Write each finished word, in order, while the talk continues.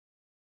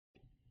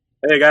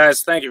Hey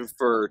guys, thank you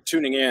for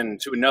tuning in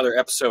to another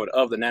episode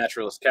of The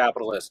Naturalist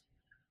Capitalist.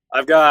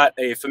 I've got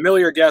a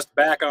familiar guest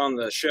back on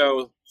the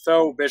show,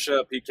 Tho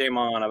Bishop. He came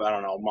on, I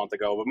don't know, a month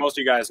ago, but most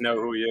of you guys know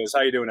who he is.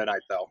 How you doing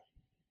tonight, Tho?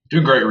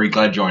 Doing great, Reed.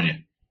 Glad to join you.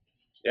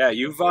 Yeah,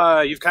 you've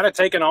kind of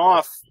taken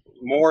off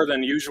more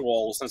than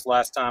usual since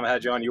last time I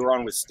had you on. You were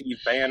on with Steve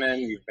Bannon.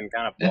 You've been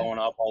kind of Yeah. blowing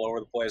up all over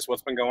the place.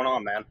 What's been going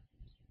on, man?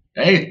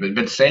 Hey, it's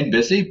been staying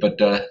busy, but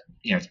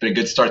it's been a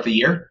good start to the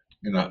year,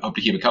 and I hope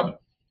to keep it coming.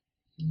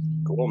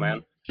 Cool,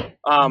 man.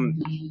 Um,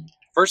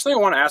 First thing I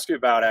want to ask you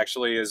about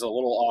actually is a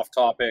little off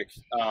topic.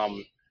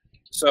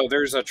 So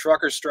there's a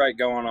trucker strike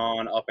going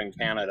on up in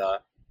Canada,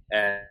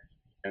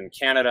 and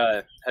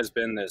Canada has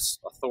been this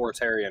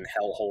authoritarian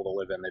hellhole to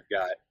live in. They've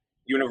got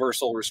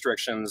universal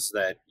restrictions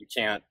that you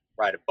can't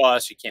ride a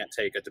bus, you can't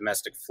take a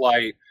domestic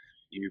flight,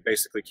 you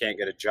basically can't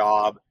get a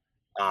job.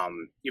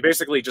 You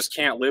basically just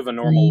can't live a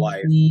normal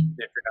life if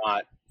you're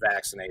not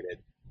vaccinated.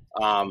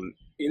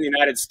 In the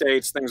United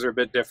States, things are a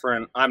bit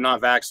different. I'm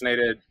not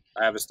vaccinated.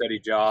 I have a steady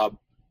job.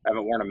 I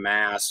haven't worn a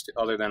mask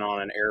other than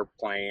on an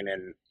airplane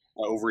in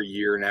over a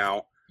year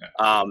now.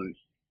 And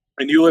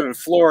you live in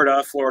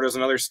Florida. Florida is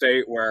another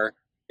state where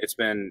it's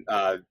been,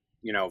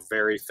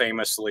 very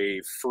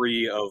famously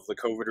free of the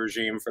COVID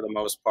regime for the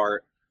most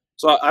part.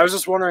 So I was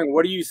just wondering,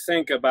 what do you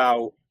think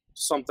about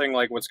something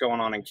like what's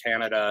going on in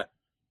Canada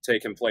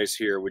taking place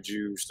here? Would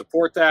you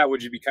support that?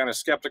 Would you be kind of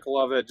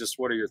skeptical of it? Just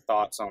what are your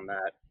thoughts on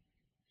that?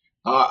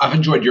 I've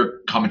enjoyed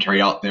your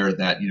commentary out there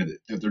that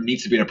there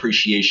needs to be an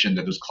appreciation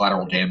that there's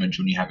collateral damage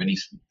when you have any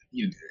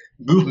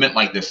movement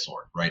like this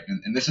sort, right?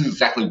 And this is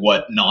exactly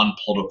what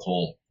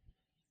non-political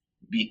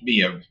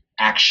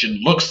action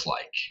looks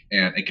like,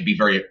 and it can be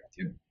very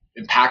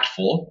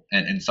impactful,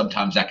 and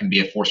sometimes that can be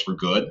a force for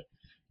good.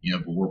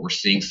 We're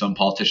seeing some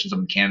politicians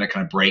in Canada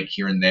kind of break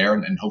here and there,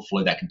 and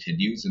hopefully that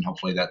continues, and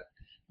hopefully that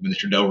the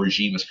Trudeau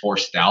regime is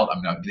forced out.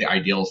 I mean, the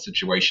ideal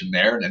situation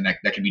there, and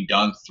that can be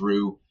done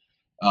through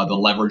the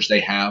leverage they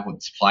have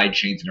with supply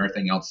chains and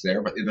everything else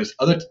there. But there's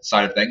other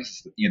side of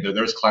things.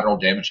 There's collateral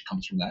damage that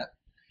comes from that.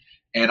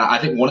 And I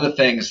think one of the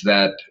things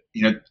that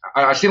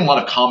I've seen a lot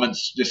of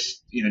comments,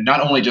 just not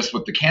only just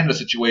with the Canada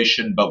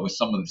situation, but with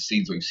some of the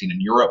scenes that we've seen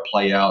in Europe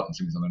play out and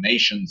some of these other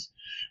nations,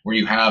 where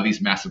you have these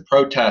massive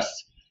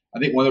protests. I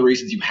think one of the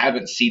reasons you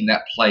haven't seen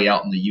that play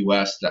out in the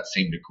U.S. to that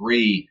same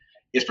degree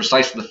is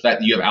precisely the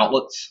fact that you have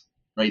outlets,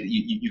 right?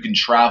 You can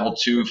travel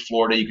to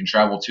Florida, you can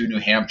travel to New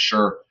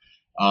Hampshire.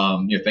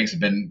 Things have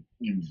been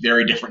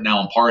very different now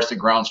on partisan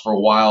grounds for a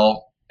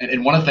while.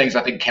 And one of the things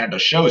I think Canada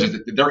shows is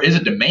that there is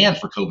a demand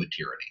for COVID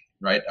tyranny,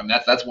 right? I mean,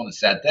 that's one of the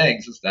sad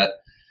things is that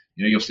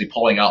you'll see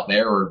polling out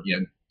there, or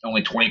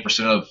only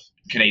 20% of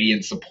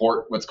Canadians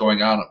support what's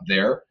going on up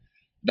there.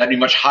 That'd be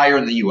much higher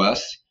in the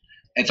U.S.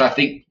 And so I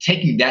think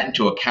taking that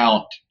into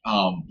account,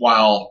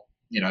 while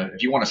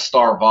if you want to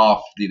starve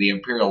off the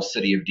imperial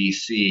city of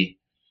D.C.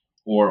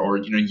 or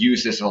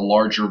use this as a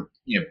larger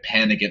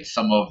pen against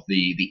some of the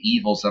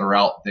evils that are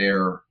out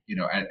there,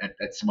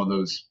 at some of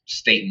those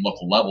state and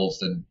local levels,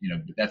 then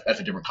that's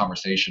a different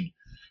conversation.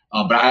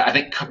 But I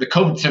think the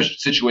COVID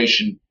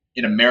situation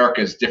in America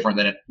is different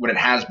than what it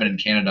has been in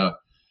Canada,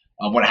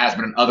 what it has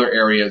been in other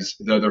areas.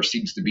 Though there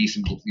seems to be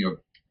some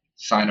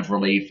sign of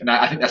relief, and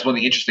I think that's one of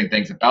the interesting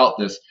things about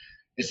this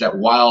is that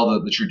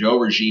while the Trudeau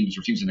regime is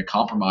refusing to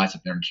compromise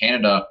up there in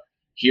Canada,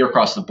 here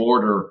across the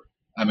border,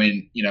 I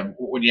mean,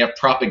 when you have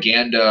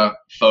propaganda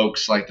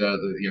folks like the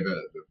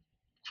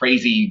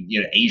crazy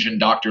Asian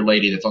doctor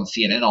lady that's on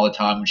CNN all the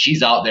time, when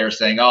she's out there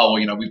saying, "Oh,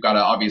 well, we've got to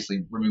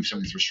obviously remove some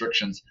of these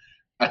restrictions,"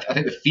 I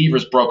think the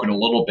fever's broken a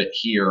little bit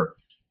here,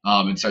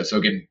 and so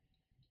again,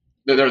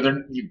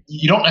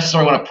 you don't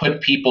necessarily want to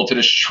put people to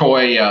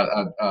destroy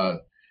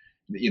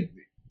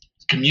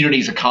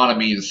communities,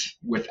 economies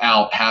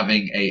without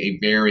having a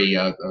very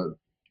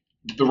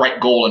the right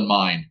goal in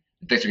mind.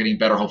 If things are getting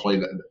better, hopefully,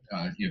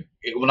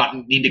 it will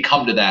not need to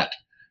come to that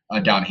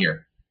down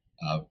here.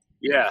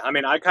 Yeah, I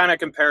mean, I kind of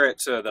compare it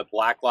to the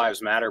Black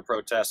Lives Matter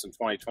protests in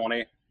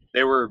 2020.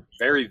 They were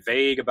very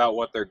vague about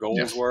what their goals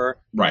Yes. were,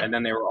 Right. and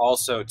then they were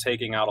also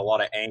taking out a lot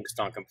of angst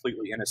on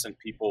completely innocent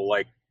people.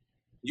 Like,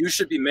 you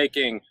should be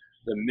making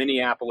the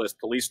Minneapolis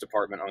Police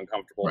Department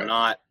uncomfortable, Right.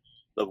 not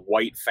the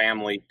white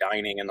family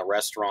dining in the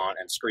restaurant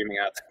and screaming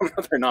at them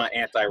that they're not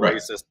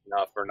anti-racist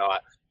enough or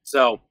not.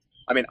 So,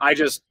 I mean,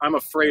 I'm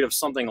afraid of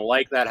something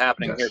like that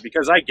happening Yes. here,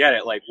 because I get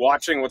it. Like,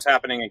 watching what's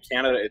happening in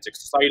Canada, it's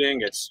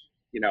exciting. It's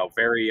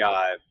very,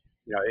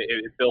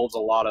 it builds a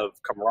lot of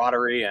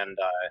camaraderie and,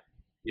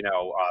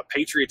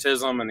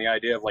 patriotism, and the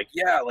idea of like,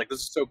 yeah, like this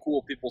is so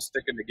cool, people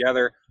sticking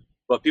together.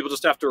 But people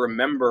just have to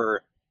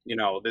remember,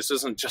 this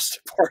isn't just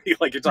a party.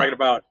 Like, you're talking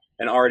about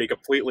an already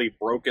completely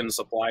broken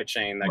supply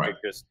chain that Right.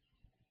 could just,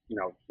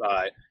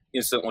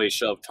 instantly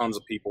shove tons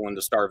of people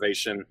into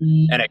starvation,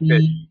 and it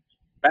could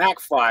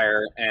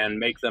backfire and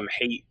make them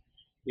hate,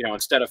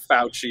 instead of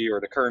Fauci or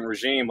the current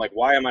regime. Like,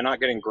 why am I not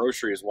getting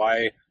groceries?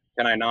 Why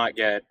can I not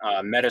get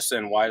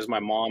medicine? Why is my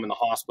mom in the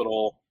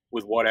hospital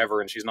with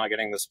whatever and she's not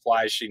getting the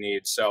supplies she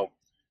needs? So,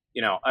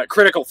 a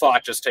critical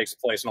thought just takes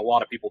place, and a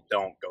lot of people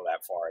don't go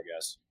that far, I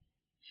guess.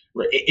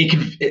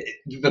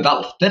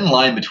 that thin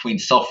line between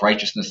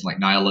self-righteousness and like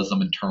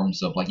nihilism, in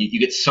terms of like you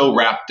get so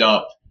wrapped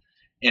up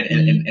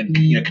and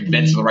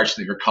convinced of the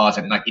righteousness of your cause,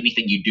 and like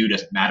anything you do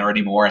doesn't matter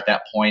anymore at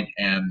that point.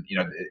 And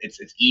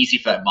it's easy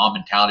for that mob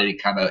mentality to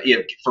kind of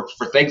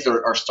for things that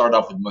are started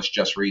off with most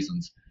just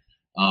reasons.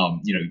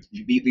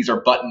 These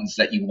are buttons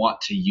that you want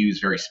to use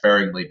very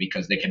sparingly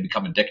because they can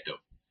become addictive.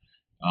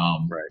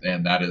 Right.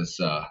 And that is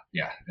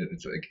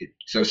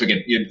so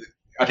again,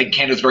 I think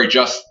Canada's very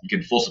just. You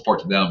can full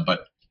support to them,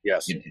 but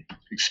yes,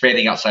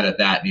 expanding outside of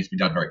that needs to be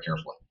done very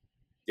carefully.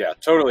 Yeah,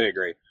 totally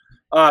agree.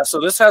 So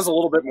this has a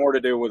little bit more to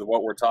do with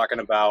what we're talking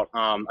about.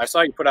 I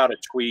saw you put out a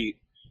tweet,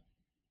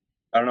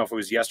 I don't know if it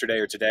was yesterday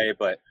or today,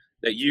 but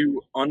that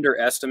you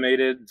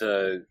underestimated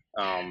the,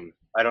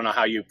 I don't know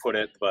how you put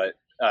it, but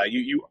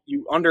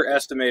you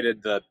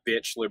underestimated the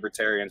bitch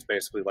libertarians,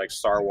 basically like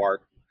Sarwark,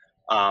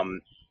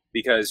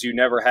 because you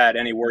never had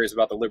any worries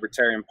about the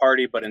Libertarian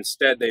Party, but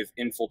instead they've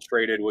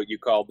infiltrated what you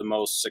called the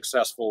most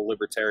successful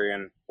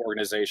libertarian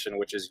organization,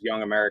 which is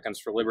Young Americans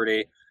for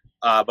Liberty.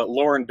 But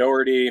Lauren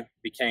Doherty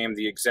became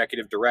the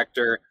executive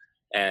director,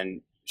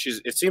 and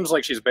it seems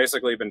like she's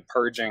basically been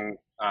purging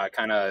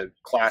kind of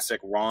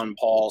classic Ron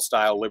Paul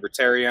style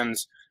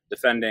libertarians,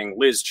 defending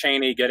Liz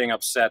Cheney, getting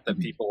upset that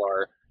people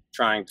are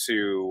trying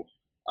to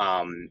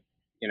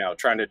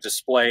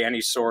display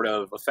any sort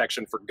of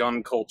affection for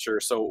gun culture.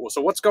 So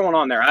what's going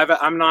on there?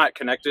 I'm not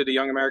connected to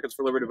Young Americans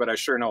for Liberty, but I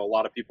sure know a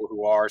lot of people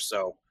who are.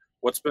 So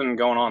what's been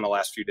going on the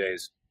last few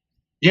days?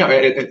 Yeah,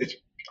 it's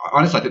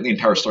honestly, I think the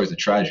entire story is a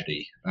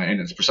tragedy, and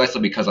it's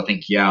precisely because I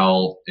think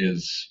YAL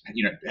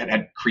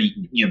had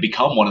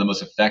become one of the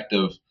most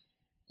effective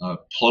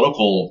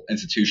political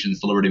institutions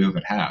the Liberty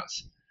Movement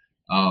has.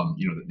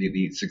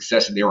 The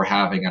success that they were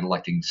having at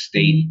electing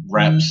state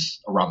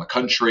reps around the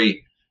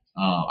country.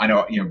 I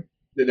know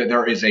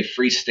there is a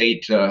free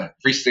stater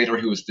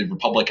who was the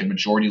Republican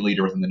majority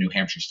leader within the New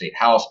Hampshire State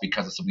House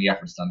because of some of the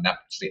efforts done in that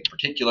state in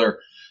particular.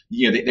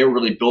 They were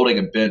really building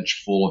a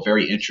bench full of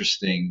very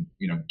interesting,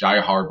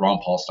 diehard Ron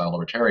Paul style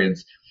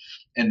libertarians.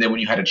 And then when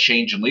you had a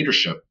change in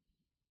leadership,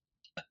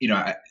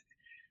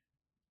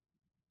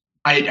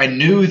 I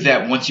knew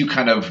that once you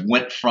kind of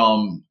went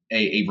from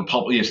a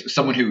Republican,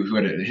 someone who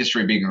had a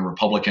history of being a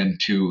Republican,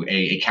 to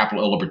a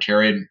capital L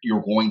libertarian,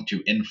 you're going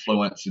to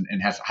influence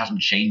and have some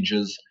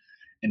changes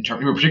in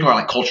terms, particularly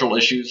like cultural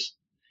issues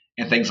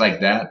and things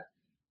like that.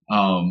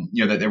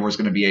 That there was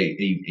going to be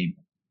a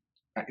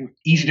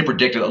easy to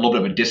predict a little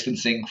bit of a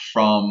distancing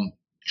from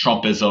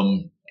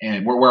Trumpism,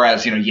 and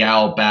whereas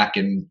YAL back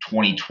in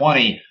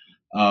 2020,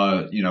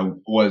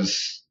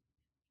 was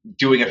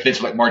doing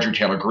events like Marjorie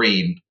Taylor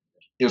Greene.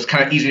 It was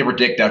kind of easy to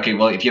predict that, okay,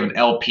 well, if you have an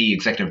LP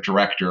executive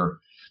director,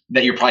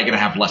 that you're probably going to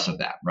have less of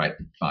that, right?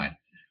 Fine.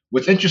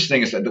 What's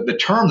interesting is that the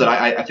term that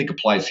I think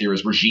applies here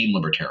is regime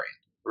libertarian.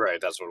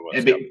 Right, that's what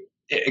it was.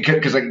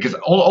 Because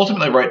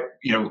ultimately, right,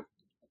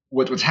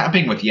 what's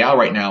happening with YAL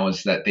right now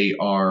is that they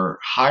are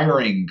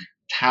hiring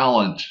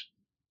talent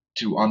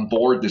to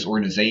onboard this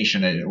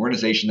organization, an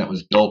organization that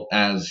was built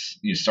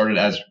started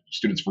as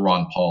Students for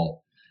Ron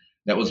Paul,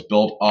 that was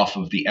built off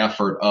of the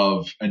effort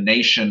of a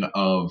nation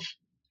of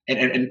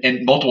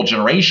and multiple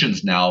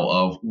generations now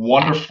of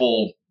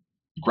wonderful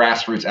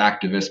grassroots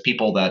activists,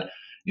 people that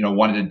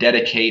wanted to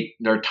dedicate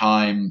their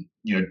time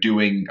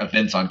doing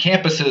events on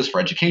campuses for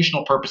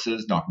educational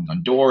purposes, knocking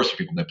on doors for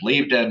people they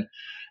believed in.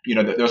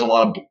 There's a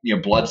lot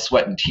of blood,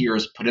 sweat, and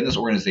tears put in this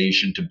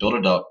organization to build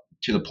it up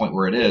to the point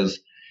where it is,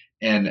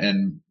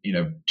 and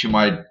to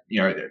my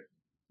the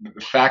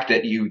fact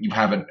that you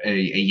have a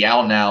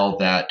YAL now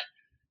that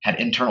had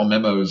internal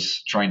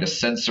memos trying to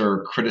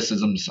censor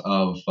criticisms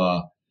of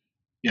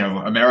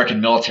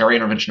American military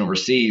intervention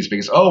overseas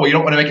because we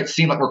don't want to make it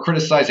seem like we're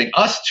criticizing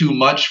us too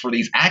much for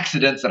these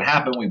accidents that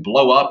happen. We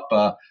blow up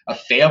a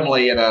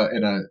family in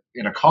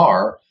a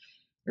car,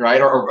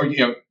 right? Or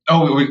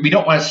we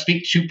don't want to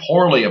speak too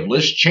poorly of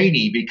Liz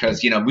Cheney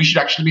because we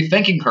should actually be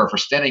thanking her for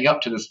standing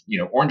up to this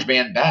orange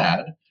man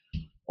bad.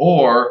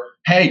 Or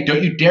hey,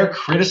 don't you dare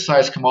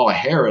criticize Kamala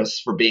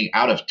Harris for being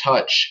out of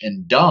touch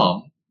and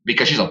dumb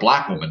because she's a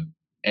black woman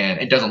and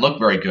it doesn't look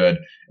very good.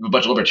 If a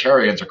bunch of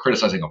libertarians are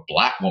criticizing a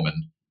black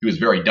woman who is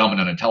very dumb and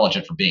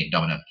unintelligent for being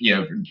dumb and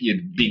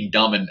being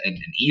dumb and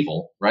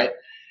evil, right?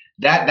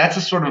 That's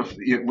a sort of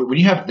when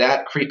you have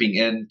that creeping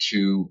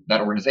into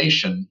that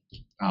organization,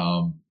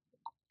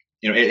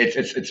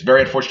 it's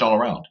very unfortunate all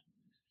around.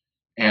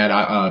 And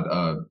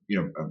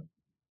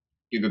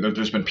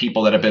there's been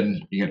people that have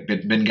been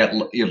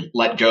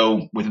let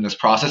go within this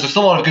process. There's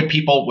still a lot of good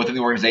people within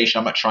the organization.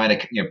 I'm not trying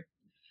to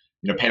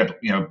paint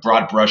a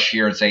broad brush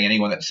here and say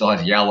anyone that still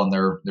has YAL in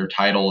their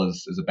title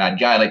is a bad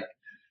guy. Like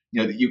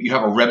you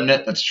have a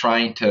remnant that's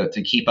trying to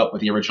keep up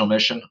with the original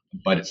mission,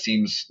 but it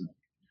seems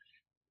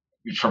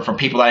from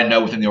people that I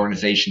know within the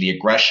organization, the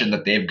aggression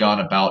that they've gone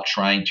about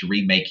trying to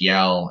remake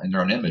YAL in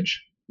their own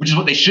image, which is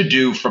what they should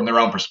do from their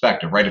own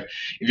perspective, right? If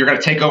you're going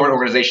to take over an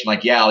organization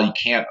like YAL, you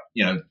can't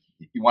you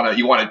want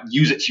to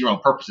use it to your own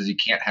purposes. You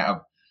can't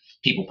have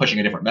people pushing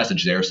a different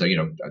message there. So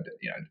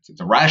it's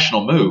a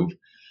rational move.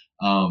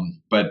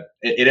 But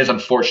it is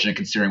unfortunate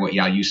considering what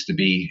Yao used to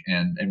be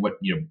and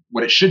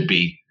what it should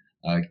be,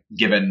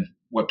 given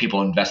what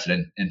people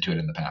invested into it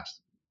in the past.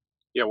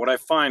 Yeah, what I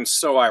find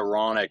so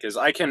ironic is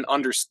I can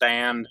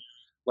understand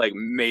like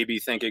maybe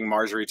thinking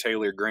Marjorie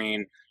Taylor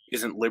Greene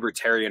isn't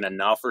libertarian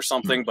enough or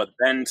something, but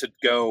then to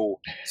go,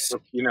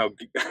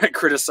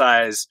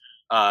 criticize,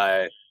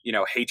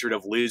 hatred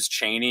of Liz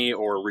Cheney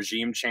or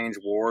regime change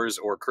wars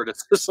or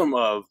criticism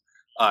of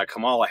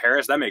Kamala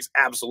Harris, that makes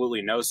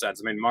absolutely no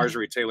sense. I mean,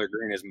 Marjorie Taylor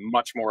Greene is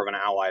much more of an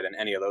ally than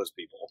any of those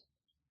people.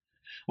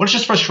 Well, it's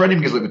just frustrating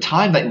because like the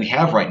time that we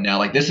have right now,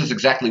 like this is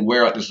exactly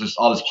where there's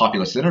all this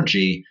populist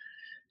energy.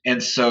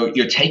 And so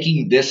you're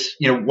taking this,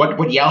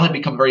 what Yao had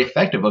become very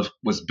effective of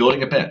was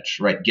building a bench,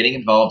 right? Getting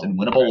involved in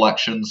winnable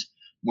elections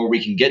where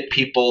we can get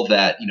people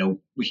that,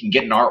 we can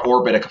get in our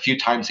orbit a few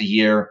times a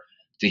year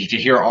to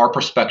hear our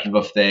perspective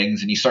of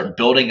things. And you start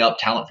building up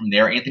talent from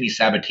there. Anthony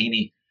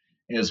Sabatini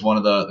is one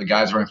of the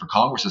guys running for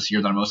Congress this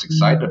year that I'm most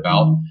excited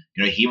about.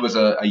 He was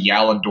a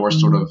Yao endorsed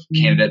sort of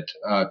candidate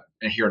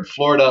here in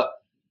Florida.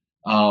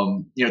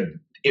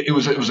 It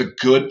was a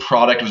good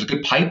product. It was a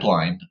good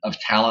pipeline of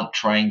talent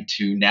trying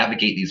to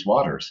navigate these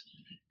waters,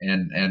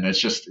 and it's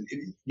just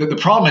the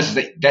problem is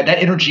that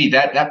energy,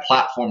 that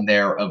platform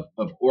there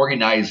of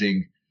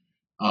organizing,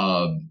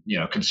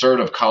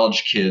 conservative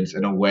college kids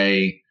in a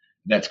way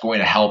that's going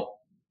to help,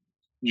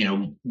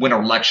 win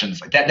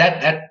elections. Like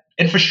that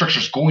infrastructure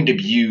is going to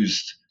be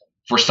used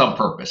for some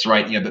purpose,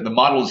 right? The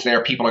model is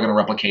there. People are going to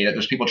replicate it.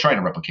 There's people trying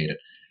to replicate it.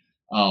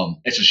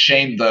 It's a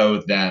shame,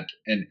 though, that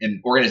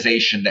an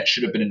organization that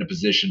should have been in a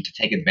position to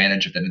take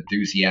advantage of that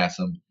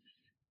enthusiasm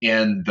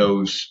and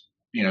those,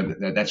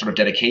 that sort of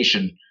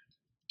dedication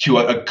to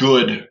a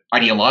good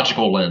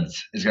ideological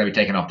lens is going to be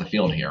taken off the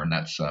field here, and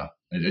that's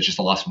it's just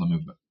a loss from the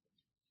movement.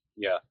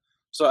 Yeah.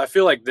 So I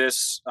feel like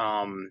this,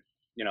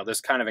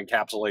 this kind of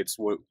encapsulates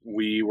what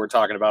we were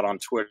talking about on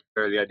Twitter,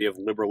 the idea of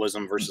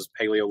liberalism versus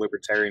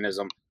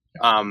paleo-libertarianism.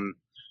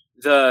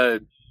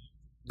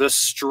 The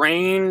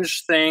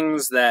strange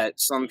things that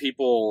some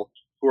people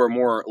who are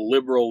more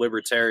liberal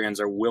libertarians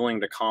are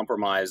willing to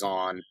compromise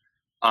on,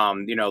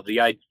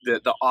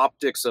 the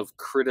optics of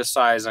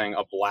criticizing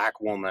a black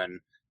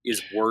woman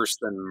is worse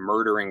than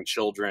murdering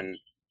children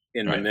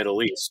in the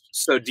Middle East.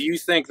 So do you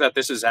think that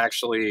this is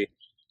actually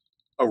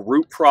a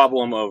root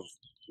problem of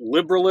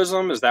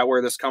liberalism? Is that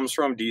where this comes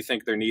from? Do you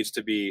think there needs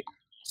to be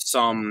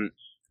some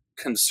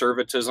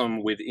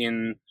conservatism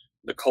within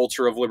the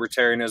culture of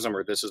libertarianism,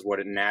 or this is what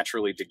it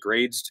naturally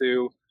degrades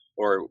to?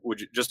 Or would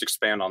you just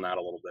expand on that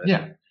a little bit?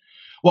 Yeah.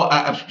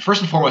 Well,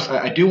 first and foremost,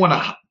 I do want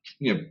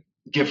to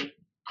give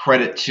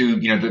credit to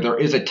that there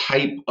is a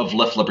type of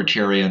left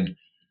libertarian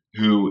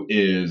who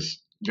is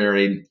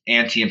very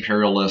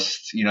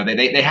anti-imperialist.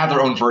 They have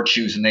their own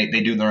virtues and they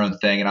do their own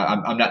thing. And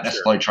I'm not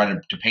necessarily trying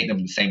to paint them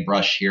in the same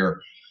brush here.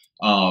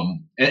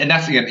 And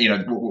that's again,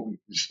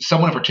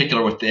 someone in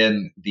particular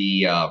within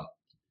the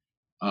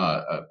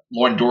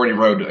Lauren Doherty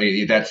road.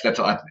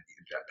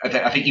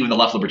 I think even the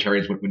left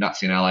libertarians would not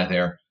see an ally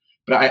there.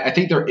 But I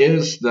think there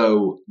is,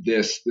 though,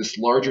 this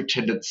larger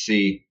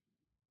tendency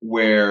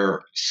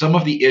where some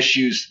of the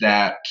issues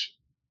that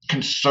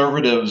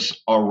conservatives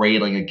are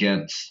railing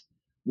against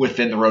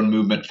within their own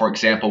movement, for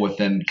example,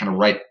 within kind of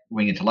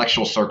right-wing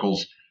intellectual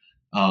circles,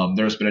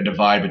 there's been a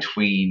divide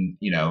between,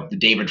 the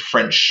David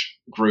French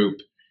group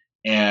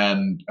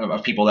and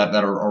of people that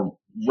are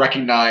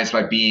recognized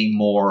by being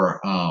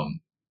more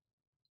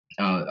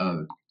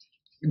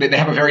they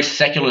have a very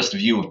secularist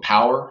view of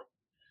power,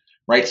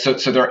 right? So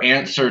their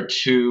answer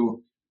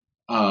to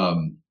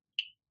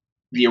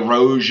the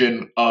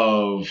erosion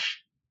of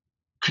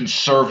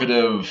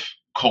conservative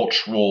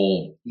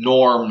cultural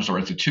norms or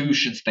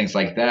institutions, things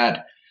like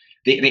that,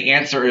 the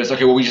answer is,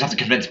 okay, well, we just have to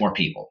convince more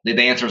people.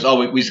 The answer is,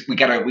 we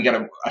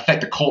gotta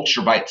affect the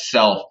culture by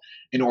itself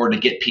in order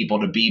to get people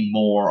to be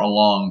more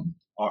along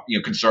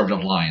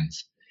conservative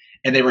lines,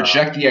 and they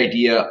reject the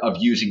idea of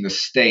using the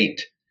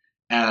state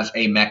as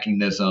a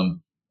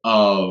mechanism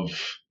of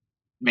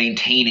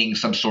maintaining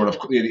those sort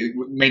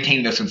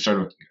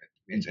of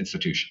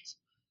institutions.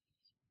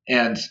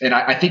 And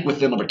I think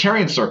within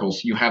libertarian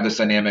circles, you have this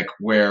dynamic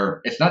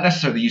where it's not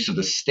necessarily the use of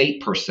the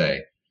state per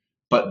se,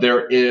 but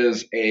there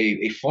is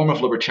a form of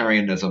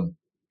libertarianism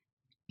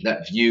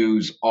that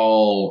views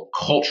all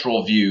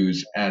cultural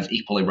views as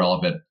equally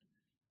relevant,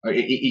 or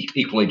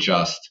equally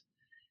just.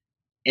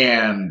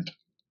 And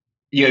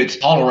its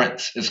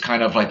tolerance is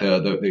kind of like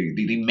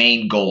the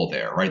main goal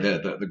there, right?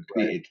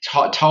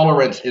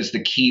 Tolerance is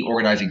the key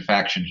organizing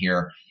faction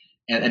here,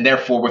 and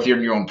therefore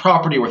within your own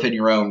property, within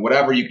your own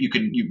whatever, you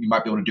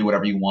might be able to do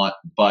whatever you want,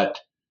 but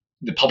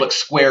the public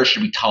square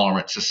should be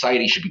tolerant.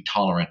 Society should be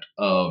tolerant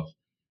of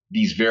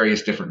these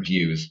various different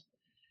views,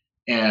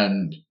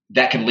 and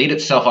that can lead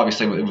itself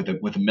obviously with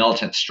the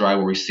militant stride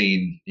where we've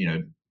seen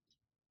the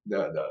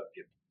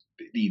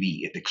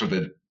sort of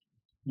the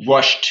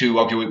rush to,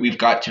 okay, we've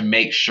got to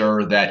make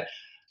sure that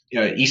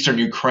Eastern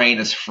Ukraine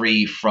is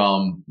free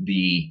from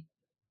the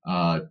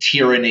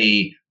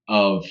tyranny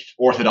of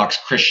Orthodox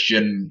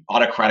Christian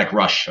autocratic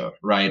Russia,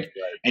 right? Right.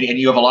 And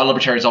you have a lot of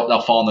libertarians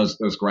that'll fall on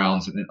those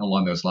grounds and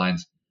along those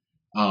lines.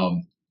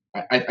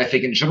 I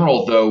think in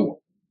general, though,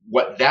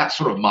 what that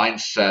sort of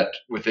mindset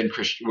within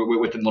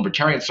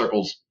libertarian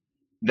circles,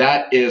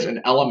 that is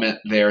an element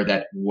there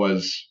that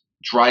was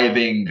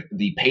driving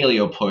the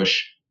paleo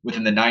push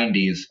within the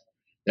 90s,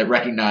 that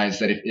recognized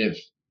that if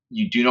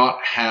you do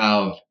not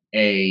have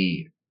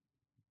a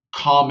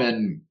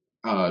common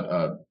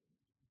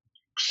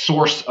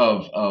source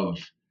of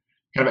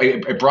kind of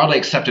a broadly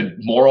accepted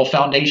moral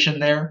foundation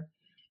there,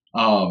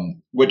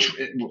 which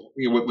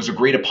was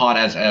agreed upon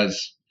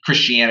as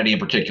Christianity in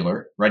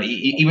particular, right?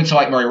 Even so,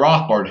 like Murray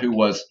Rothbard, who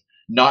was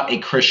not a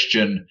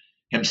Christian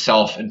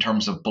himself in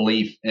terms of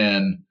belief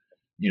in,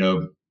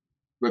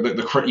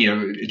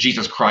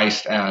 Jesus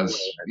Christ as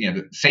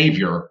the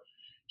Savior,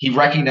 he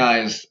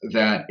recognized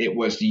that it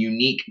was the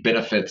unique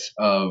benefits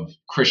of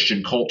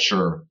Christian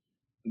culture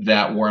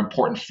that were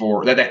important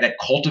for that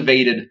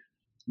cultivated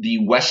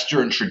the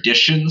Western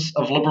traditions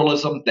of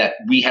liberalism that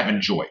we have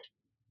enjoyed,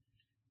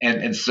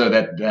 and so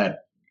that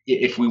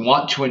if we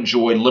want to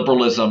enjoy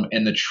liberalism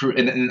in the true,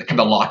 in kind of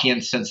the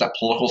Lockean sense, that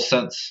political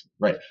sense,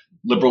 right?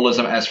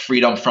 Liberalism as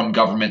freedom from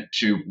government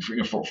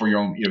for your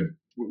own,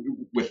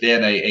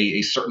 within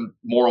a certain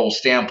moral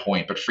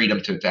standpoint, but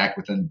freedom to act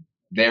within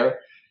there.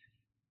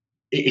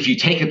 If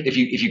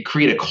you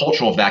create a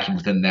cultural vacuum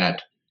within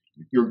that,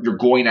 you're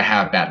going to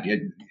have bad.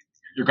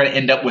 You're going to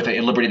end up with a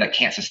liberty that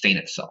can't sustain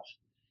itself.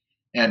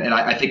 And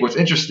I think what's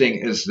interesting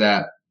is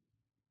that,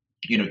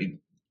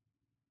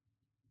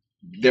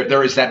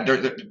 there is that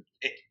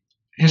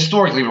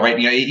historically, right?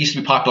 It used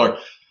to be popular.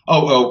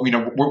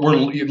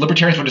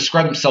 Libertarians would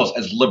describe themselves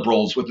as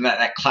liberals within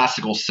that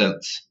classical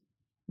sense,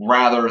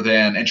 rather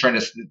than and trying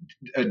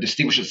to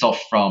distinguish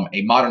itself from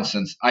a modern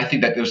sense. I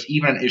think that there's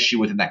even an issue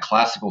within that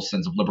classical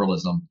sense of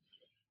liberalism,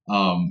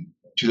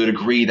 to the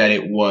degree that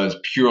it was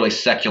purely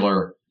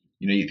secular.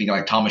 You think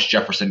like Thomas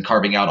Jefferson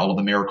carving out all of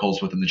the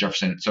miracles within the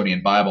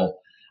Jeffersonian Bible.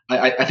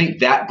 I think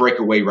that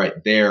breakaway right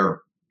there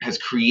has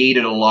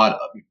created a lot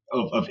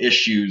of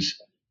issues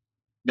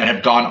that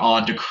have gone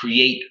on to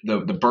create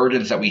the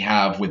burdens that we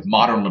have with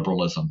modern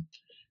liberalism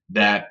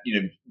that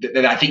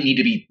that I think need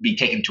to be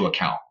taken into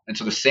account. And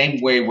so the same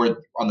way we're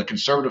on the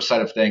conservative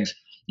side of things,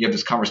 you have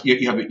this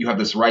you have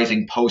this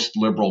rising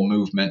post-liberal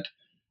movement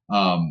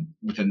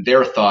within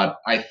their thought.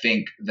 I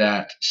think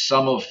that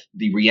some of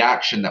the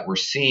reaction that we're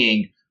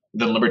seeing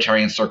within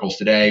libertarian circles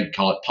today,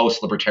 call it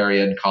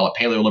post-libertarian, call it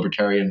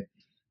paleo-libertarian,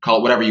 call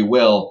it whatever you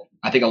will,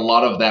 I think a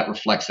lot of that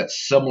reflects that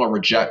similar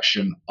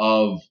rejection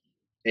of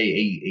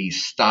a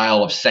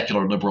style of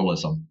secular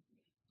liberalism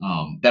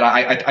that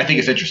I think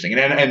is interesting.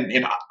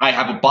 And I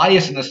have a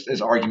bias in this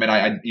argument.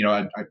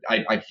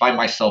 I find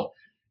myself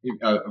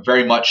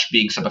very much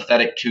being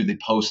sympathetic to the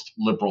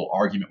post-liberal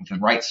argument within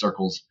right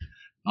circles.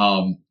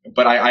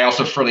 But I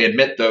also freely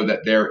admit, though,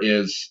 that there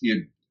is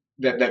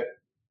that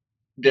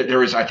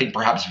there is, I think,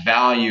 perhaps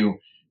value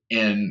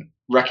in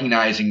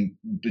recognizing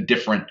the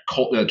different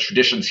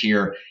traditions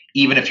here,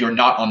 even if you're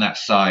not on that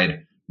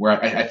side, where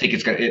I think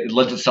it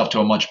lends itself to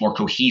a much more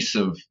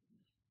cohesive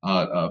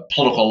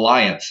political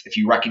alliance if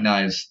you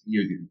recognize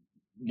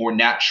more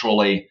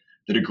naturally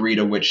the degree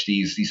to which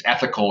these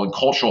ethical and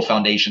cultural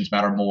foundations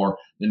matter more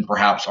than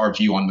perhaps our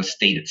view on the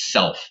state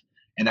itself.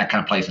 And that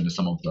kind of plays into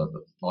some of the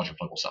larger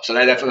political stuff. So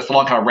that's a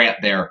long kind of rant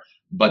there,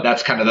 but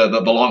that's kind of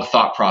the long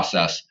thought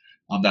process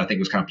that I think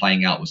was kind of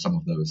playing out with some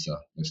of those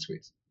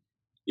tweets.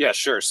 Yeah,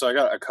 sure. So I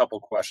got a couple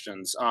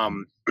questions.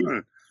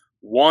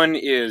 One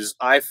is,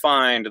 I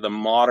find the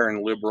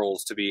modern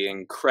liberals to be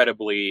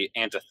incredibly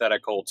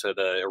antithetical to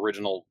the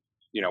original,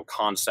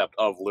 concept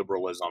of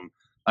liberalism.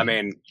 I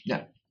mean,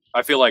 yeah.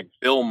 I feel like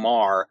Bill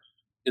Maher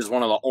is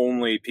one of the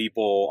only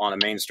people on a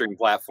mainstream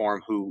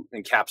platform who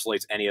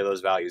encapsulates any of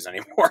those values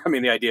anymore. I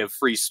mean, the idea of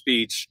free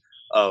speech,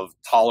 of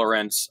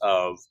tolerance,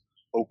 of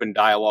open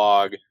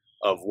dialogue,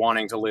 of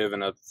wanting to live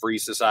in a free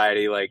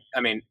society.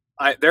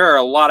 There are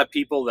a lot of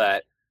people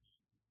that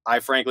I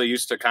frankly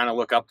used to kind of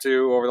look up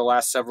to over the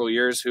last several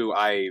years who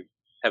I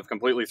have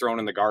completely thrown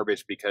in the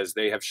garbage because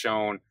they have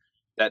shown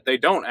that they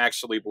don't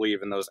actually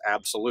believe in those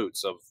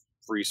absolutes of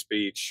free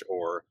speech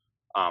or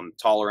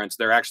tolerance.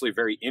 They're actually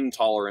very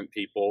intolerant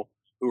people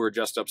who are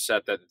just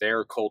upset that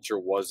their culture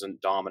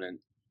wasn't dominant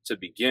to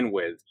begin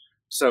with.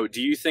 So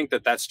do you think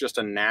that that's just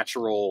a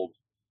natural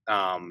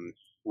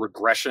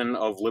regression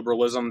of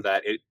liberalism,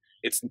 that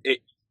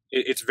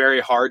it's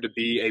very hard to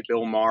be a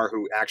Bill Maher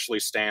who actually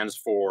stands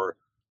for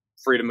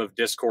freedom of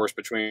discourse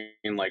between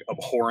like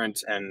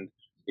abhorrent and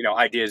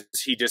ideas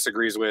he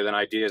disagrees with and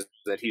ideas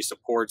that he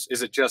supports?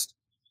 Is it just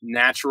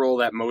natural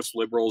that most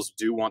liberals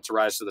do want to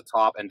rise to the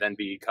top and then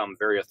become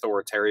very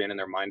authoritarian in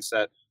their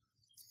mindset?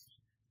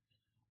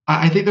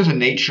 I think there's a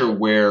nature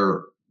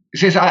where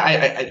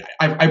I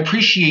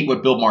appreciate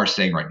what Bill Maher is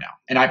saying right now,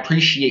 and I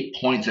appreciate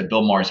points that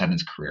Bill Maher has had in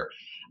his career.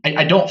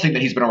 I don't think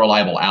that he's been a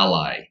reliable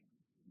ally,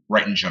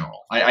 right, in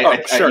general.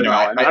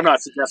 I'm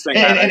not suggesting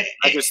that.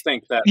 I just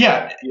think that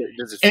yeah,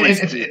 there's free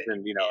speech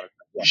and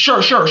Sure.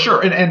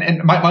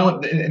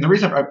 And the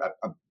reason I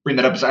bring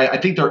that up is I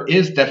think there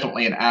is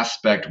definitely an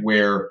aspect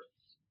where,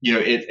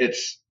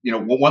 it's,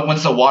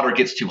 once the water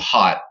gets too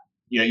hot,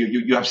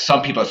 you have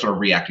some people that sort of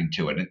reacting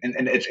to it.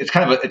 And it's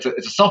kind of it's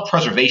a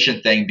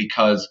self-preservation thing,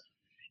 because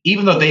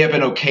even though they have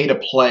been okay to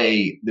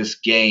play this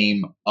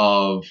game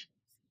of,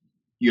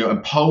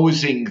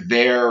 imposing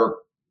their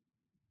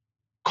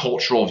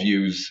cultural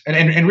views,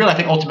 and really, I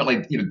think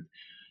ultimately,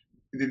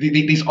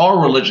 these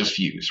are religious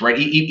views, right?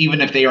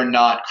 Even if they are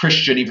not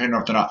Christian, even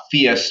if they're not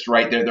theist,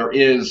 right? There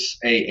is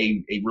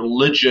a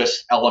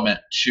religious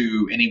element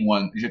to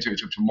anyone,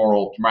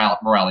 to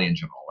morality in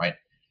general, right?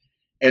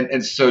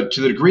 And so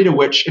to the degree to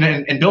which,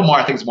 and Bill Maher,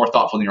 I think, is more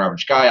thoughtful than your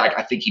average guy.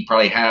 I think he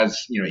probably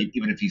has,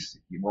 even if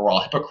we're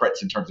all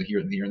hypocrites in terms of here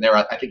and there,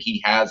 I think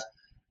he has,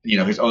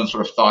 his own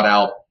sort of thought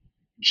out,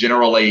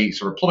 generally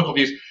sort of political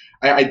views.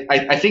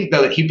 I think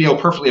though that he'd be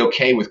perfectly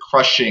okay with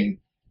crushing,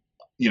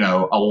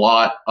 a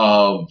lot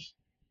of,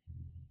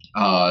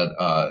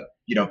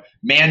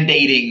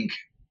 mandating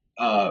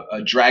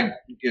a drag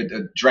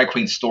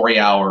queen story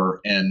hour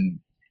in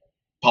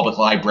public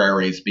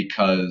libraries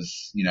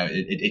because,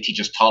 it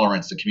teaches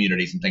tolerance to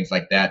communities and things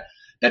like that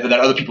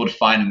other people would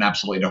find an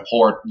absolutely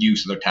abhorrent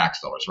use of their tax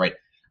dollars, right?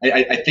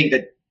 I think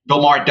that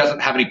Bill Maher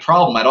doesn't have any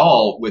problem at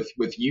all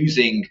with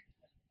using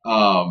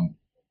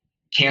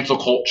cancel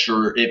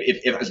culture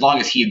if as long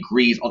as he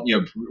agrees on,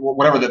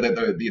 whatever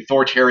the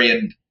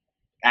authoritarian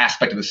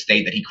aspect of the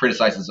state that he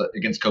criticizes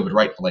against COVID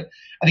rightfully.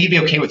 I think he'd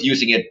be okay with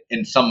using it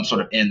in some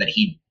sort of end that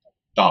he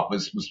thought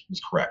was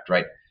correct,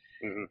 right?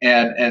 Mm-hmm.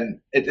 And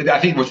I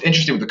think what's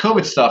interesting with the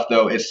COVID stuff,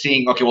 though, is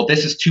seeing, okay, well,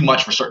 this is too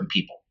much for certain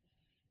people.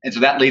 And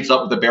so that leads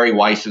up with the Barry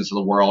Weisses of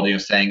the world,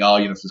 saying,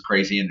 oh, this is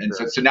crazy. And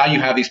sure. So now you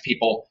have these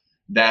people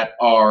that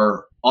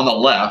are on the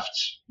left,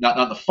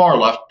 not the far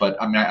left, but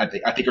I mean,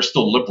 I think are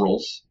still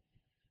liberals,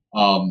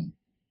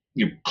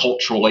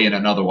 culturally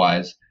and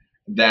otherwise,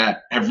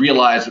 that have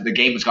realized that the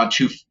game has gone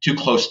too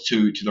close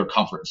to their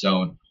comfort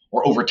zone,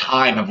 or over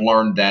time have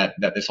learned that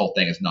this whole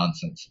thing is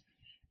nonsense.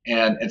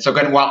 And so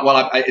again,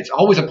 while it's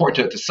always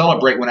important to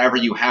celebrate whenever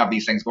you have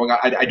these things going on,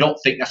 I don't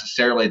think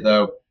necessarily,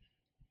 though.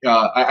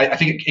 I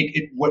think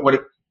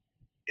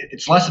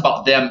it's less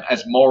about them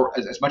as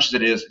much as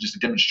it is just a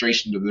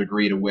demonstration to the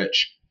degree to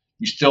which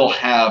you still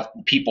have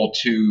people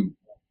to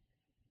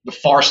the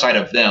far side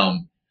of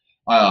them,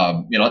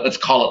 let's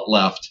call it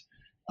left,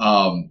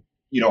 are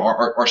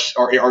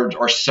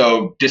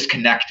so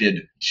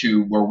disconnected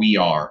to where we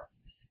are,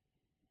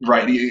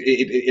 right?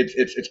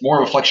 It's more a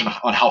reflection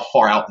on how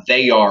far out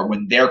they are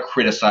when they're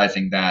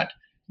criticizing that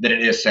than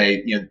it is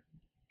say,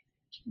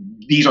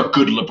 these are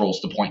good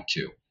liberals to point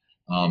to.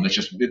 It's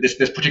just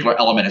this particular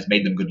element has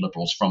made them good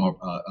liberals from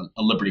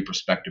a liberty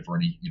perspective, or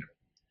any,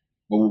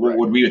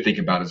 what we would think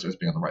about as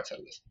being on the right side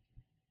of this.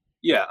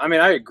 Yeah, I mean,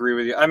 I agree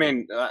with you. I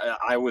mean,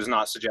 I was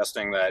not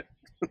suggesting that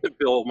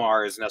Bill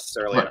Maher is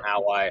necessarily an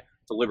ally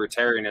to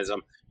libertarianism.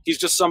 He's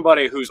just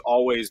somebody who's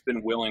always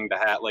been willing to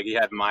have, like, he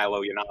had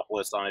Milo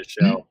Yiannopoulos on his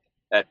show,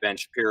 had Ben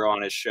Shapiro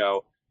on his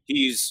show.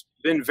 He's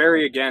been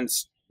very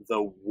against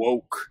the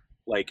woke,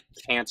 like,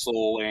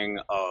 canceling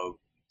of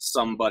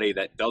somebody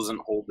that doesn't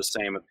hold the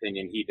same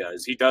opinion he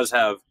does. He does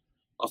have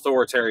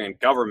authoritarian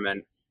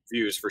government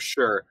views for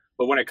sure,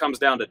 but when it comes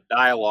down to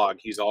dialogue,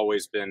 he's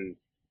always been,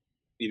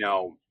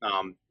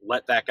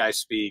 let that guy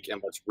speak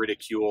and let's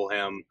ridicule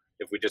him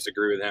if we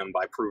disagree with him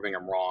by proving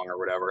him wrong or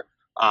whatever.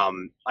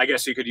 I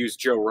guess you could use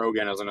Joe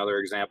Rogan as another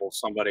example of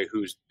somebody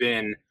who's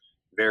been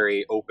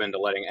very open to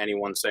letting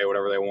anyone say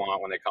whatever they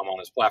want when they come on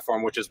his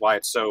platform, which is why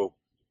it's so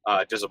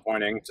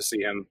disappointing to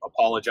see him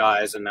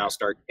apologize and now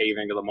start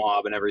caving to the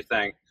mob and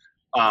everything.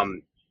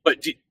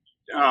 It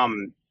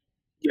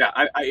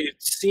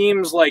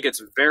seems like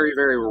it's very,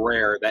 very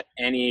rare that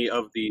any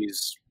of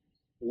these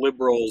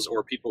liberals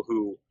or people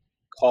who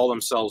call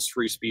themselves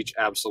free speech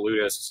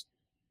absolutists,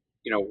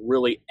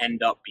 really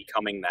end up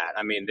becoming that.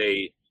 I mean,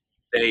 they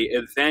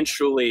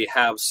eventually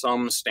have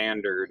some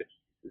standard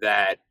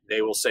that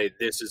they will say,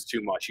 this is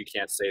too much, you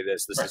can't say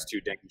this, this is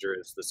too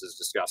dangerous, this is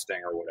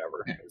disgusting, or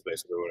whatever, is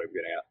basically what I'm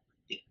getting at.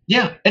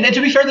 Yeah, and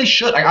to be fair, they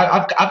should.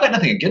 I've got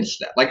nothing against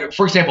that. Like,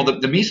 for example,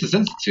 the Mises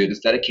Institute is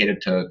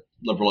dedicated to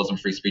liberalism,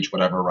 free speech,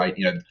 whatever, right?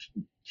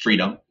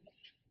 Freedom.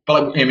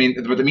 But I mean,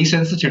 the Mises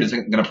Institute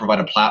isn't going to provide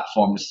a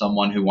platform to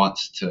someone who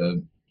wants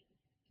to,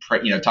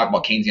 talk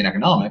about Keynesian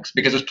economics,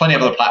 because there's plenty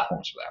of other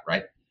platforms for that,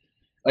 right?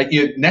 Like,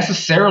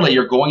 necessarily,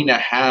 you're going to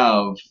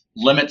have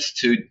limits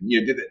to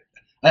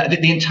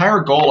the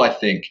entire goal, I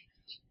think,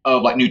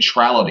 of like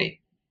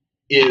neutrality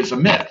is a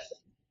myth.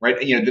 Right,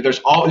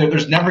 there's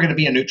never going to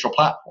be a neutral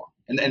platform,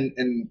 and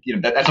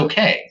that's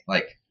okay.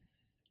 Like,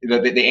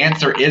 the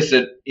answer is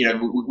that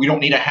we don't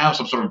need to have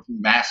some sort of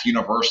mass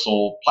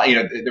universal.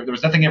 There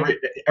was nothing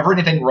ever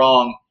anything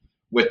wrong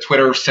with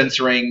Twitter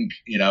censoring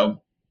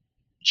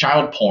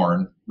child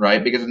porn,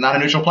 right? Because it's not a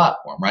neutral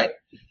platform, right?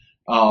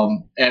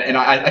 And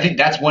I think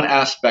that's one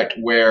aspect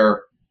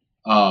where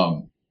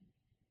there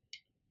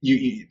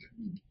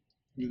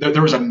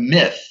was a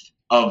myth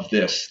of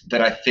this that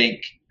I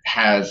think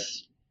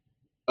has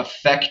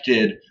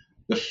affected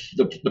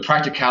the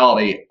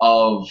practicality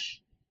of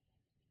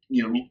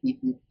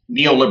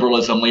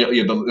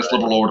neoliberalism, this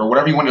liberal order,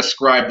 whatever you want to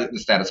describe the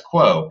status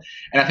quo.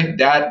 And I think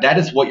that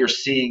is what you're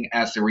seeing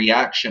as the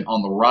reaction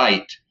on the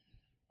right.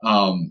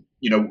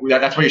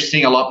 That's why you're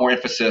seeing a lot more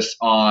emphasis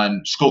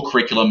on school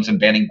curriculums and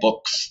banning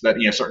books, that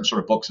certain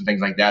sort of books and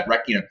things like that.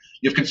 You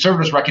have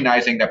conservatives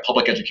recognizing that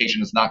public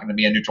education is not going to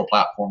be a neutral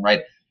platform,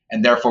 right?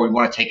 And therefore, we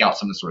want to take out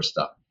some of this sort of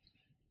stuff.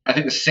 I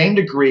think the same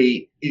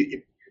degree,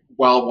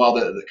 while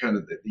the kind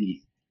of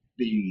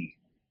the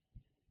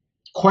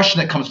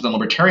question that comes within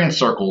libertarian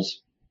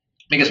circles,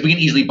 because we can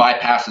easily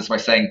bypass this by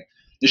saying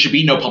there should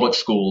be no public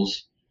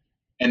schools,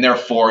 and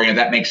therefore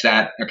that makes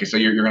that okay. So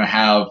you're going to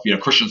have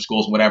Christian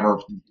schools, whatever.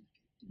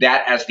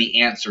 That as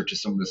the answer to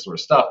some of this sort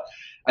of stuff.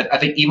 I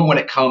think even when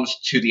it comes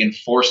to the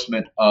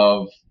enforcement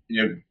of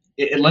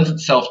it lends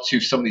itself to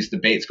some of these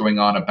debates going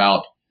on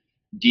about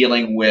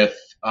dealing with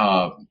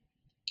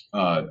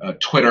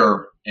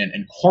Twitter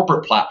and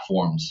corporate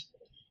platforms,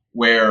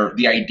 where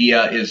the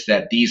idea is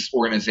that these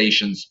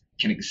organizations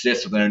can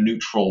exist within a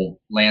neutral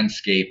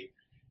landscape,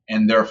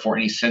 and therefore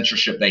any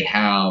censorship they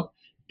have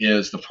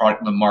is the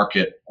product of the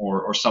market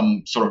or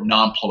some sort of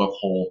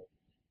non-political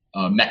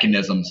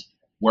mechanisms.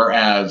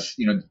 Whereas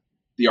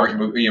the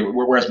argument,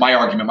 whereas my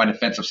argument, my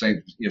defense of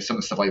saying some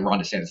of the stuff like Ron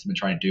DeSantis has been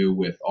trying to do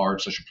with our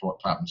social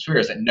platform sphere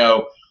is that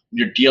no, when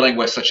you're dealing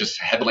with such a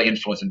heavily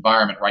influenced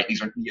environment, right?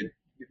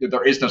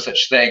 There is no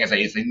such thing as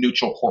a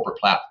neutral corporate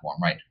platform,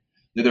 right?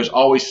 There's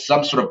always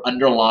some sort of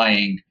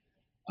underlying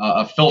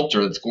a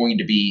filter that's going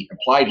to be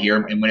applied here,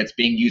 and when it's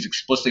being used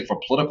explicitly for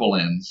political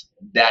ends,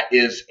 that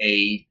is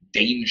a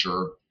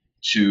danger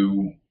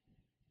to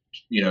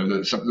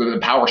the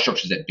power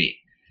structures that be.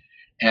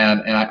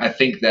 And I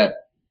think that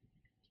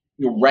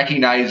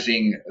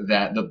recognizing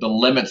that the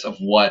limits of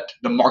what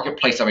the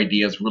marketplace of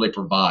ideas really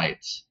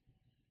provides,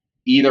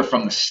 either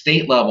from the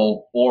state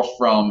level or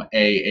from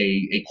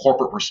a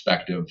corporate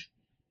perspective,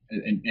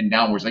 and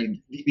downwards,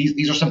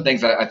 these are some things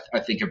that I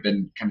think have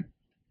been kind of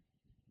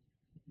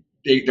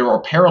there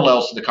are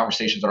parallels to the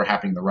conversations that are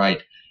happening on the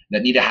right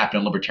that need to happen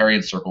in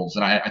libertarian circles,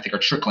 and I think are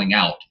trickling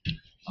out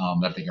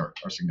that I think are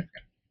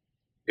significant.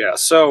 Yeah,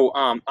 so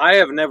I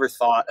have never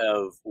thought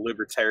of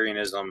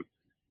libertarianism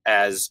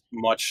as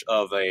much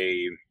of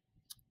a,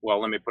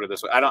 well, let me put it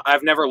this way.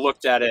 I've never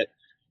looked at it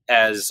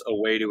as a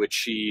way to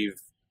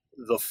achieve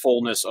the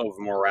fullness of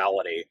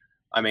morality.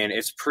 I mean,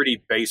 it's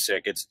pretty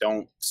basic. It's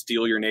don't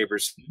steal your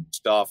neighbor's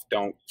stuff,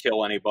 don't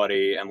kill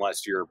anybody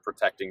unless you're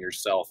protecting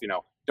yourself.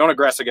 Don't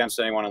aggress against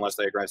anyone unless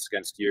they aggress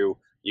against you.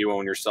 You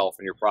own yourself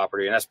and your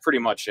property, and that's pretty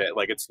much it.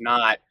 Like, it's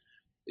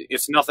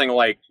nothing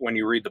like when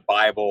you read the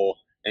Bible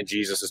and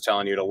Jesus is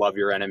telling you to love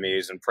your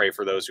enemies and pray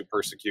for those who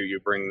persecute you,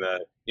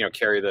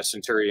 carry the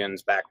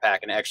centurion's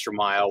backpack an extra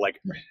mile.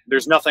 Like,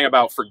 there's nothing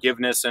about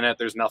forgiveness in it.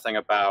 There's nothing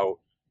about,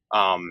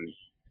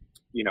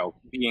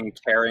 being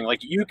caring.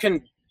 Like,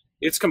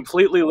 it's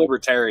completely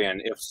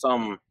libertarian if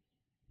some,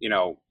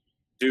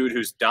 dude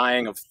who's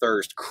dying of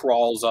thirst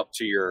crawls up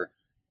to your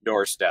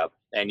doorstep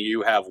and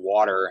you have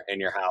water in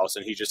your house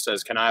and he just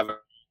says, "Can I have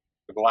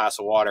a glass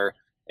of water?"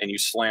 And you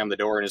slam the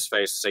door in his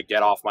face and say,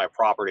 "Get off my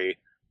property."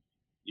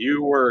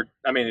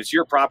 It's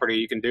your property.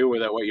 You can do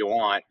with it what you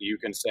want. You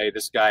can say,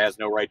 "This guy has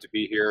no right to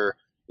be here.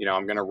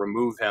 I'm going to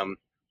remove him."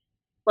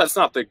 But it's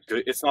not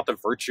the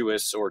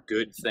virtuous or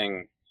good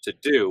thing to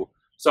do.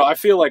 So I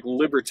feel like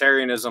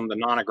libertarianism, the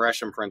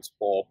non-aggression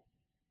principle,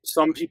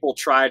 some people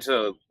try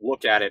to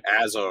look at it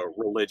as a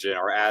religion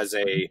or as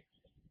a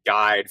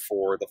guide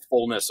for the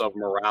fullness of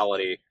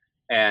morality.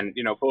 And,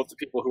 both the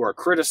people who are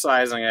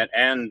criticizing it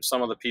and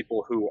some of the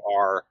people who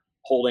are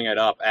holding it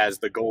up as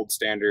the gold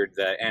standard,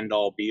 the end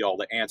all be all,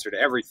 the answer to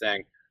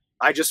everything,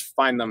 I just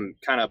find them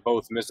kind of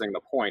both missing the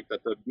point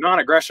that the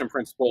non-aggression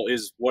principle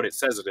is what it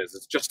says it is.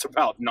 It's just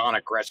about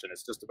non-aggression.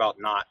 It's just about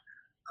not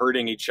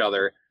hurting each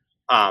other.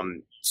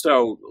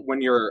 So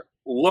when you're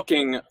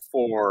looking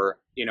for,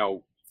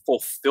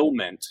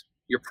 fulfillment,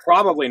 you're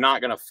probably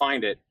not going to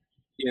find it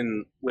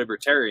in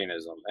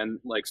libertarianism. And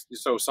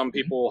so some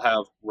people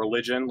have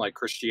religion like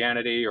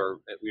Christianity or,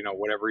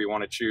 whatever you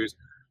want to choose.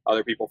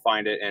 Other people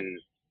find it in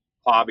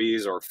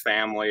hobbies or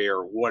family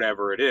or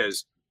whatever it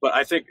is. But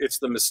I think it's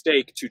the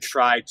mistake to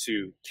try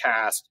to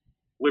cast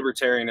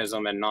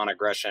libertarianism and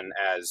non-aggression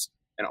as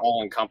an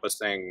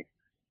all-encompassing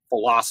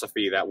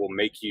philosophy that will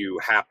make you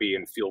happy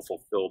and feel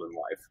fulfilled in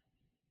life.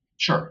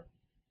 Sure.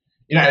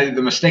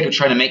 The mistake of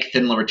trying to make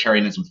thin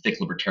libertarianism thick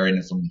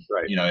libertarianism,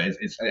 right.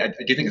 I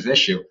do think is an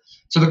issue.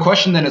 So the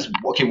question then is,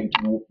 okay,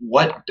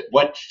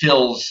 what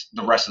fills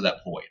the rest of that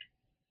void?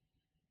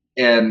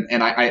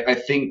 And I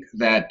think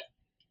that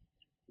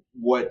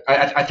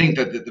I think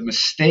that the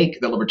mistake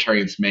that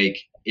libertarians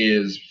make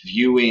is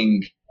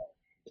viewing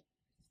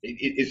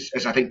is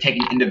I think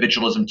taking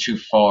individualism too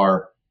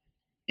far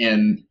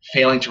in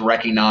failing to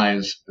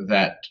recognize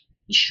that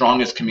the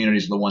strongest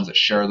communities are the ones that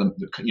share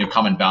the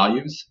common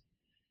values,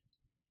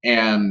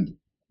 and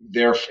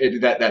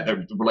that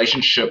the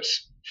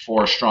relationships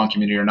for a strong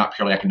community are not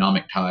purely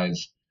economic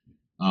ties.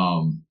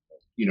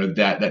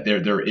 that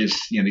there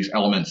is these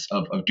elements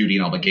of duty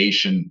and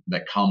obligation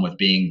that come with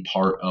being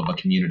part of a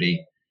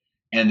community,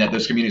 and that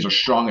those communities are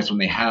strongest when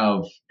they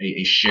have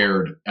a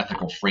shared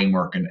ethical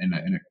framework and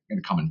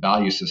a common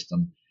value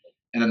system.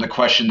 And then the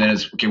question then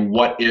is, okay,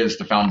 what is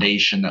the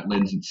foundation that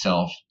lends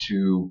itself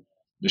to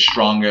the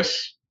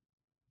strongest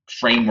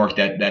framework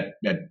that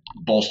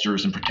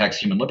bolsters and protects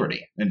human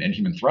liberty and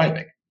human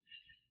thriving?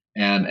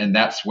 And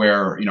that's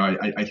where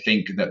I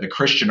think that the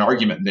Christian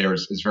argument there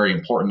is very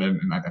important,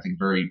 and I think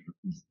very,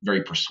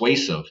 very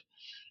persuasive.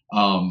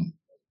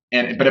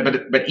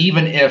 But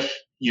even if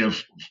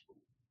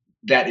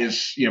that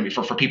is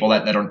for people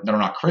that are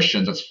not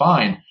Christians, that's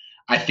fine.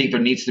 I think there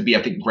needs to be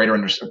greater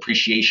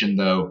appreciation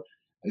though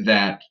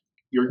that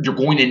you're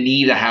going to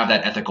need to have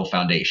that ethical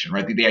foundation,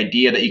 right? The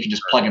idea that you can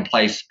just plug and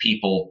place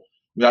people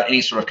without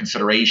any sort of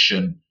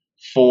consideration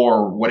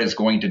for what is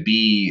going to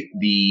be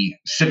the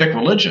civic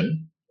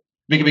religion,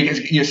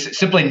 because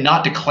simply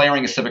not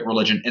declaring a civic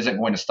religion isn't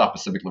going to stop a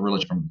civic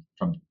religion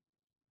from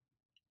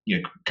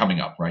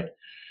coming up, right?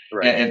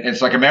 Right. And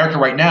it's like America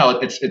right now.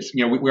 It's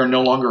we are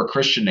no longer a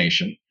Christian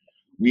nation.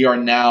 We are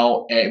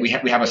now we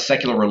have a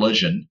secular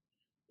religion.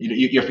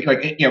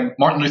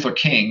 Martin Luther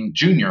King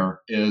Jr.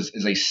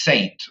 is a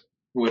saint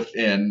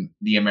within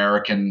the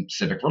American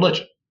civic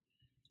religion.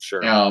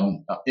 Sure.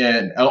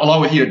 And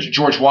along with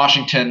George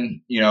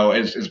Washington,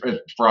 is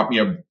for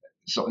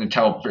so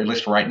until at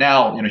least for right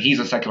now, he's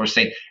a secular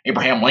saint.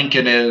 Abraham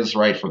Lincoln is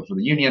right for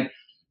the Union.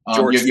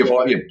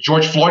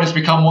 George Floyd has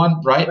become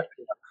one, right?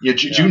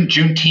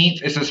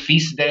 Juneteenth is his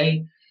feast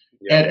day.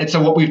 Yeah. And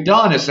so what we've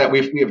done is that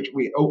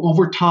we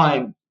over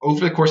time, over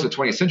the course of the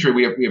 20th century,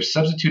 we have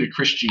substituted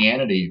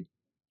Christianity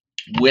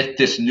with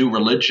this new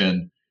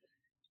religion,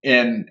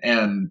 and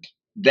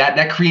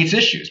that creates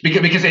issues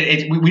because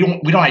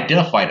we don't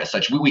identify it as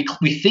such.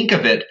 We think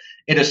of it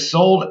is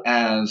sold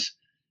as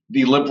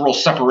the liberal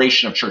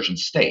separation of church and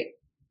state,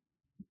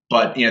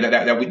 but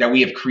that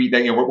we have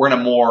created. We're in a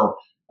more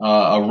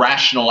a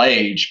rational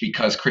age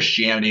because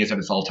Christianity is at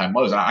its all-time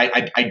lows. And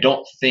I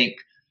don't think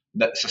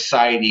that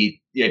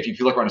society, if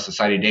you look around a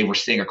society today, we're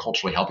seeing a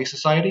culturally healthy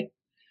society.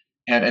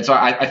 And so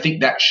I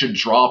think that should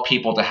draw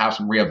people to have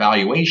some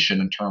reevaluation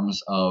in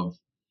terms of,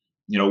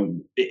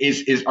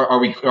 are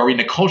we in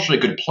a culturally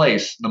good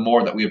place the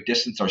more that we have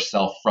distanced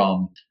ourselves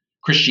from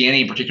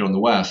Christianity, in particular in the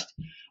West,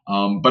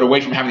 but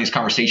away from having these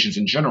conversations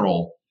in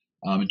general,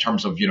 in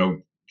terms of,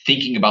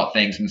 thinking about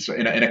things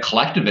in a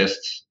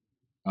collectivist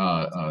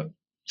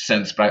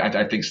sense, but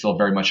I think still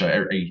very much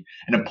an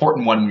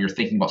important one when you're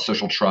thinking about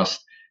social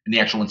trust and the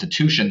actual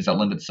institutions that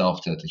lend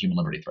itself to human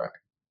liberty thriving.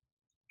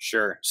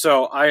 Sure.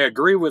 So I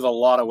agree with a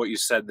lot of what you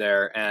said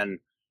there, and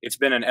it's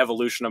been an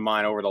evolution of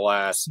mine over the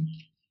last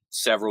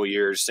several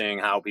years, seeing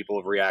how people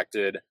have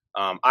reacted.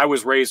 I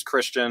was raised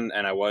Christian,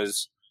 and I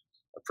was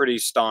a pretty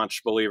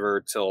staunch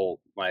believer till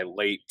my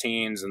late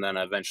teens, and then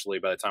eventually,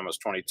 by the time I was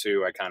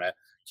 22, I kind of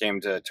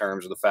came to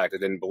terms with the fact I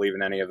didn't believe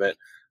in any of it.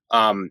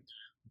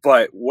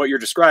 But what you're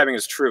describing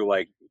is true.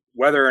 Like,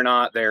 whether or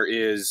not there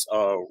is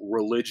a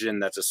religion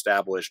that's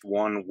established,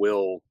 one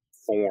will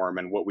form.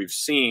 And what we've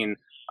seen,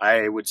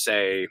 I would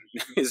say,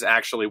 is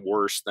actually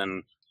worse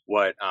than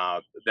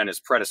than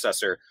his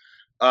predecessor.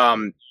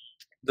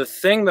 The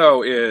thing,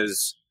 though,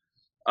 is,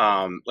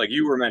 like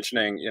you were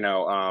mentioning,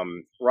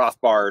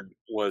 Rothbard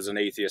was an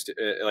atheist.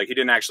 Like, he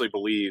didn't actually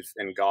believe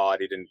in God.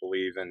 He didn't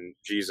believe in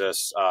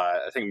Jesus.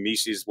 I think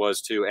Mises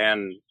was too,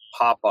 and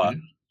Hoppe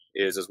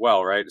is as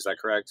well, right? Is that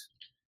correct?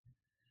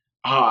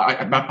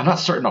 I'm not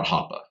certain about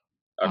Hoppe.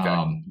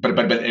 Okay.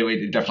 But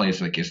it definitely is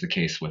the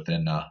case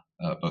within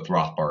both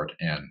Rothbard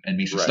and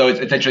Mises. Right. So it's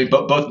essentially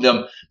both of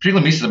them,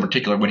 particularly Mises in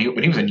particular. When he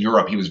was in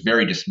Europe, he was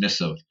very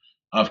dismissive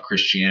of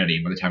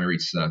Christianity. By the time he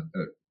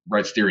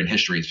writes Theory and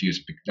History, his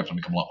views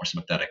definitely become a lot more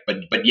sympathetic.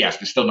 But yes,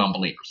 they're still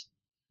non-believers.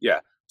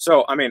 Yeah.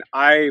 So I mean,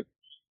 I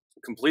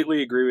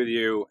completely agree with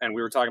you. And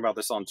we were talking about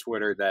this on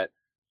Twitter, that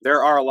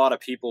there are a lot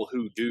of people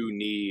who do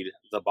need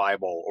the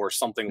Bible or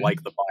something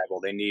like the Bible.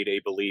 They need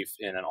a belief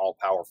in an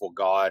all-powerful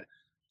God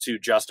to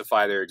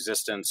justify their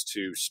existence,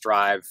 to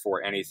strive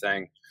for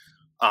anything.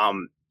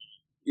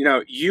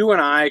 You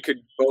and I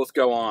could both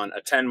go on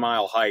a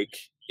 10-mile hike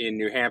in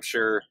New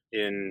Hampshire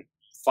in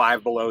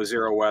 5 below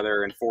zero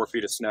weather and 4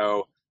 feet of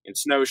snow in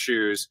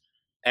snowshoes.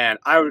 And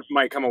I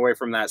might come away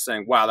from that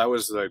saying, wow, that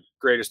was the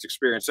greatest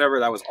experience ever.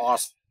 That was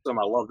awesome.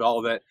 I loved all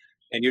of it.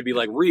 And you'd be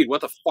like, Reed, what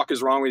the fuck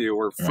is wrong with you?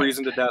 We're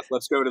freezing to death.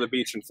 Let's go to the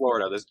beach in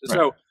Florida.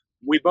 So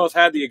we both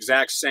had the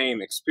exact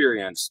same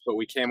experience, but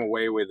we came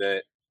away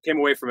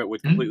from it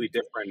with completely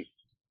different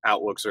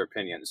outlooks or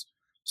opinions.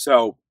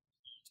 So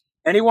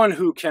anyone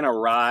who can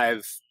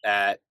arrive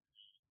at,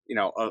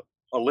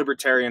 a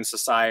libertarian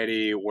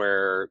society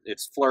where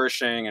it's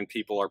flourishing and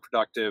people are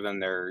productive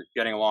and they're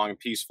getting along and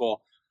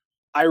peaceful,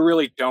 I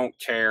really don't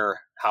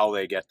care how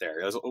they get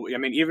there. I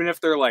mean, even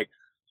if they're like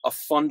a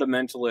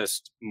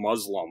fundamentalist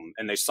Muslim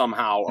and they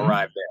somehow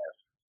arrive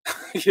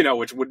there,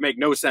 which would make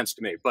no sense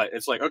to me, but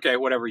it's like, okay,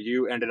 whatever,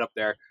 you ended up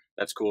there.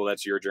 That's cool.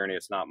 That's your journey.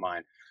 It's not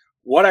mine.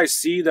 What I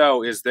see,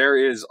 though, is there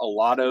is a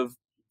lot of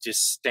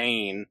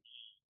disdain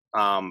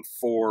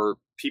for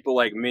people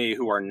like me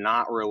who are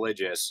not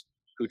religious,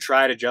 who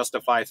try to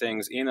justify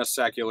things in a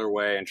secular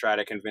way and try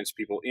to convince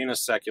people in a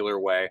secular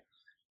way.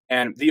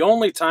 And the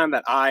only time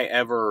that I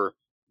ever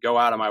go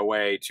out of my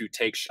way to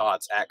take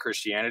shots at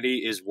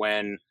Christianity is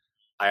when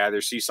I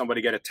either see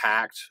somebody get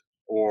attacked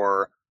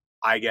or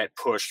I get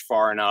pushed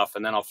far enough,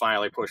 and then I'll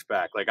finally push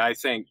back. Like, I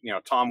think,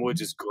 Tom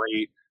Woods is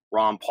great.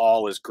 Ron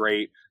Paul is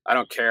great. I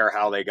don't care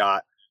how they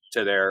got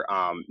to their,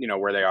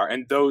 where they are.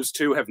 And those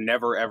two have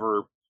never,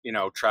 ever,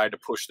 tried to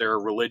push their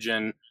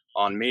religion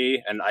on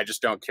me, and I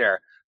just don't care.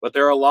 But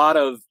there are a lot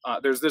of,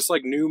 there's this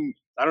like new,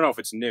 I don't know if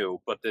it's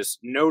new, but this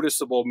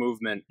noticeable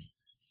movement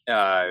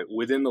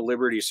within the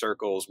liberty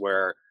circles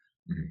where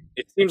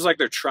it seems like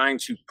they're trying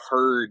to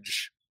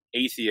purge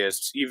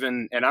atheists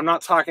even, and I'm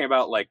not talking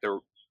about like the,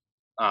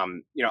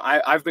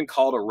 I've been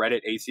called a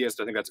Reddit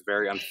atheist. I think that's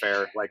very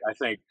unfair. Like, I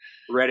think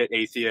Reddit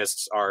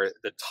atheists are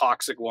the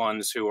toxic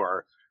ones who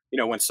are,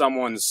 when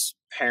someone's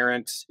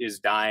parent is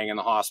dying in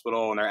the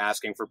hospital and they're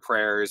asking for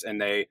prayers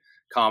and they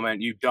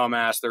comment, "You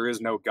dumbass, there is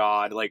no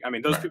God." Like, I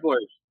mean, those people are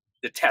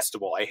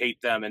detestable. I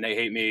hate them and they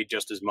hate me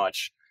just as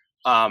much.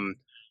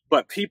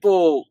 But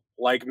people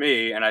like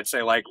me, and I'd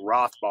say like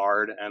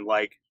Rothbard and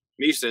like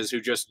Mises,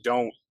 who just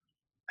don't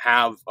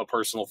have a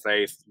personal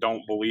faith,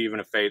 don't believe in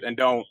a faith, and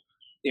don't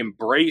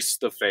embrace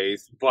the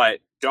faith, but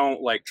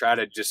don't like try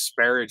to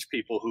disparage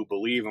people who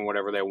believe in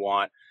whatever they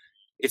want.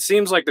 It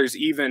seems like there's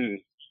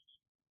even,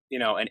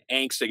 an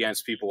angst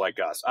against people like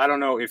us. I don't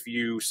know if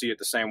you see it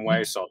the same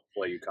way, so I'll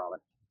let you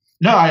comment.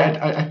 No,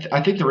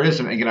 I think there is,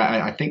 and again,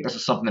 I think this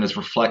is something that is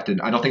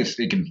reflected. I don't think it's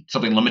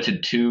something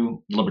limited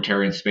to the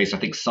libertarian space. I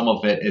think some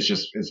of it is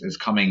just is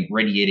coming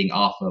radiating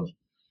off of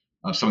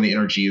some of the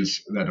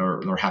energies that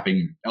are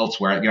happening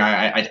elsewhere.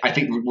 I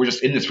think we're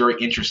just in this very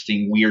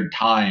interesting, weird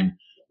time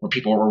where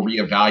people are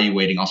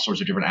reevaluating all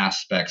sorts of different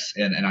aspects,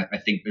 and I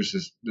think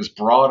there's this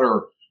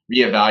broader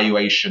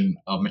reevaluation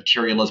of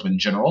materialism in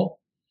general,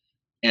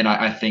 and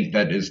I think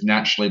that is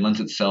naturally lends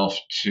itself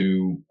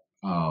to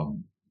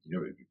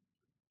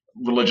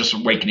religious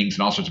awakenings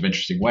in all sorts of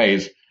interesting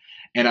ways.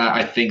 And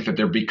I think that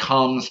there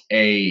becomes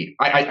I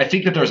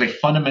think that there's a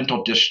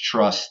fundamental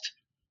distrust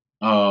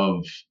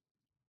of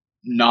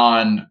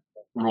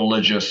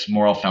non-religious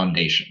moral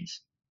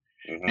foundations.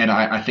 Mm-hmm. And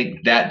I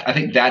think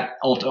that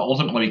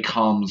ultimately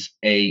becomes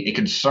a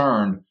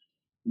concern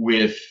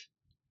with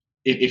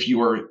if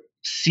you are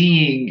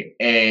seeing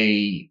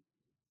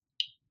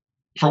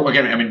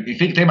you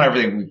think about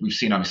everything we've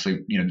seen, obviously,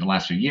 in the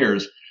last few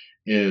years,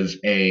 is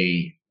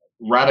a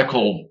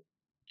radical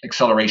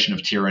acceleration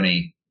of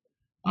tyranny.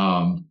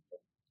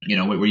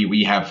 Where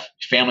we have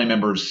family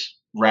members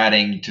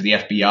ratting to the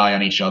FBI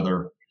on each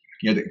other,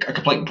 a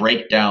complete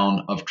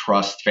breakdown of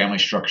trust, family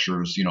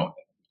structures,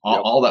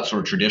 all that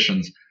sort of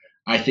traditions.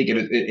 I think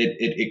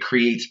it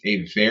creates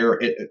a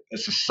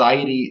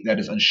society that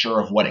is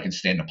unsure of what it can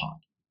stand upon.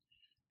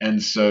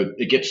 And so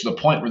it gets to the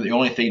point where the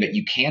only thing that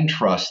you can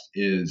trust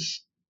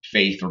is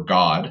faith or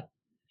God.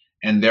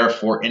 And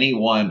therefore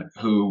anyone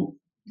who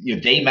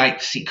they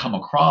might come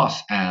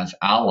across as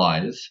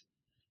allies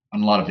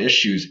on a lot of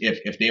issues,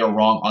 if they are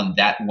wrong on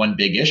that one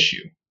big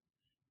issue,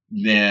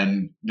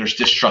 then there's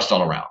distrust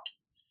all around.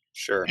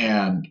 Sure.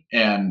 And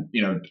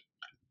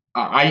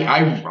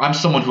I'm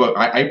someone who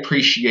I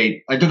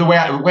appreciate, like, the way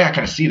I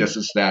kind of see this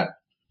is that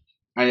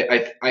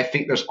I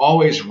think there's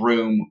always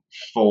room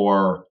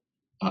for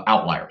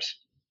outliers,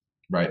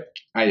 right?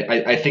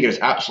 I think it is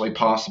absolutely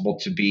possible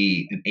to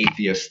be an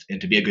atheist and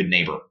to be a good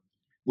neighbor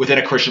within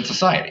a Christian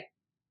society.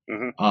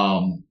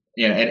 Mm-hmm.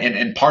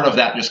 And part of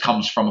that just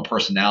comes from a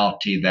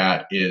personality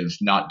that is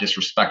not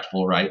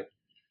disrespectful, right?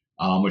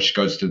 Which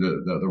goes to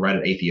the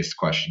Reddit atheist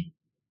question.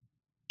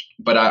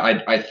 But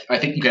I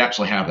think you can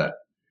absolutely have that.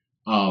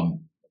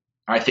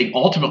 I think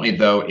ultimately,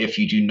 though, if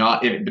you do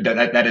not,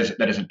 that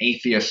is an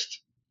atheist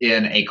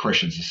in a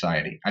Christian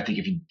society. I think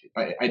if you,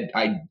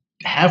 I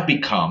have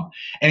become,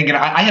 and again,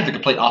 I have the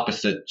complete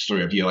opposite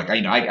story of you. Like,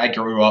 I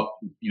grew up,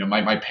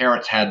 my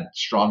parents had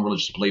strong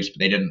religious beliefs,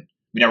 but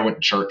we never went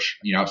to church,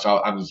 so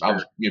I was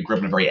grew up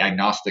in a very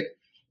agnostic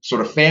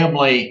sort of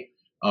family,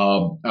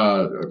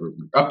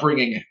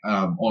 upbringing.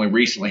 Only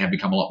recently have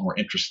become a lot more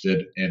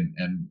interested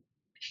in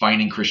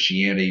finding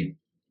Christianity,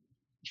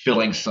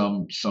 filling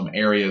some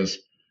areas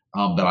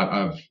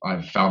that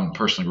I've found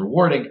personally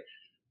rewarding.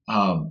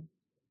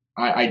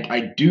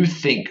 I do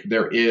think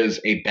there is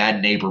a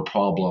bad neighbor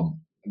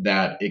problem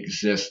that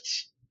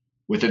exists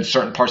within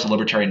certain parts of the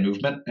libertarian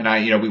movement, and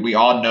we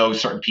all know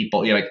certain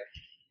people, I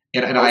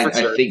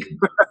think,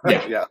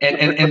 yeah.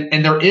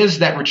 And there is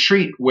that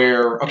retreat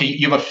where, okay,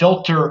 you have a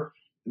filter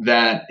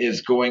that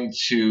is going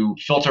to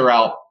filter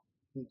out,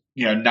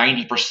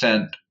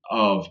 90%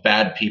 of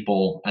bad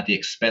people at the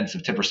expense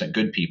of 10%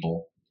 good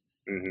people.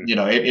 Mm-hmm.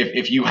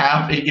 If you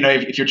have,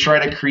 if you're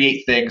trying to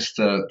create things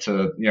to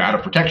out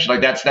of protection,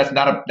 like that's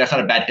not a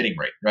bad hitting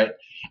rate, right?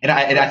 And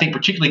I think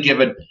particularly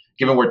given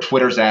where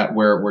Twitter's at,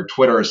 where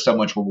Twitter is so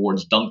much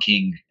rewards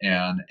dunking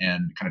and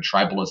kind of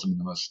tribalism in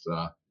the most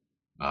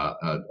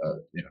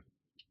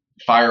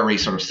fiery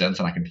sort of sense,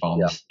 and I can fall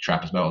in this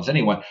trap as well as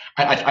anyone.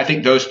 I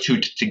think those two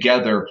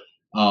together,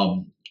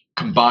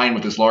 combined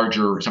with some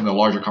of the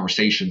larger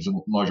conversations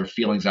and larger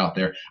feelings out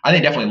there, I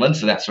think definitely lends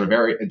to that sort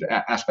of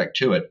aspect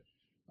to it.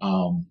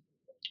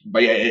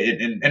 But yeah,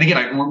 and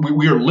again,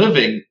 we are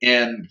living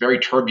in very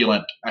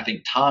turbulent, I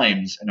think,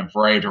 times in a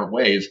variety of different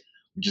ways,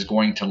 which is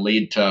going to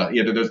lead to,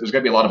 there's going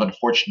to be a lot of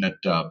unfortunate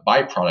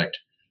byproduct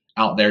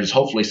out there. Just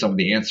hopefully some of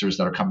the answers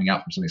that are coming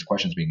out from some of these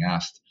questions being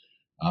asked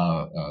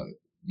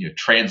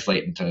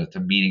translate into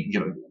meaning,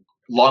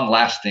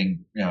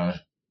 long-lasting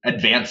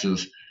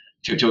advances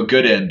to a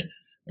good end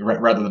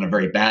rather than a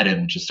very bad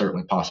end, which is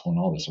certainly possible in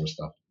all this sort of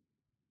stuff.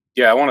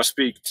 Yeah, I want to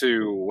speak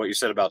to what you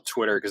said about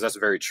Twitter, because that's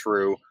very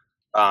true.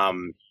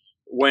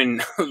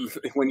 When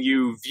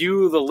you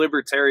view the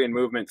libertarian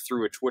movement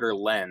through a Twitter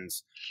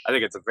lens, I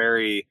think it's a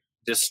very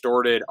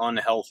distorted,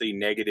 unhealthy,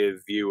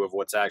 negative view of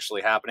what's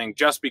actually happening.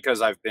 Just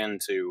because I've been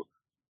to,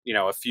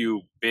 a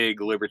few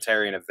big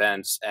libertarian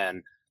events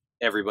and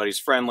everybody's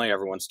friendly,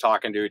 everyone's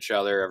talking to each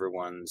other,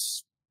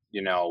 everyone's,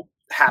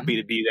 happy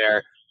to be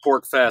there.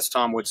 Pork Fest,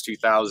 Tom Woods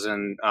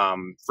 2000,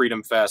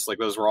 Freedom Fest, like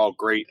those were all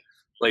great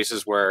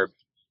places where,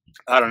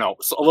 I don't know,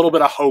 a little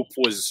bit of hope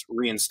was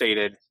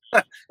reinstated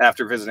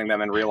after visiting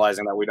them and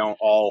realizing that we don't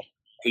all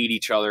hate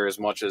each other as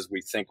much as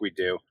we think we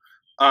do.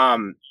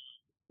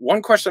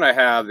 One question I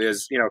have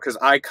is, because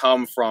I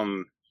come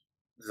from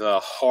the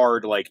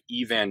hard,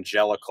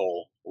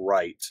 evangelical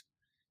right,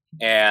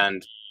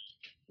 and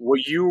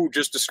what you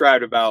just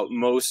described about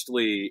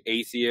mostly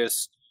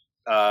atheist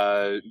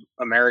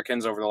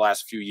Americans over the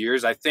last few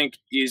years, I think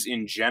is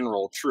in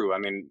general true. I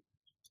mean,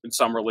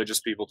 some religious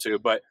people too,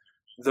 but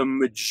the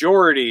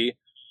majority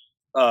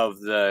of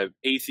the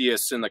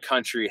atheists in the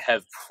country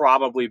have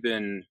probably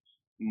been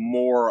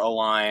more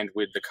aligned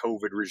with the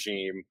COVID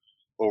regime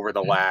over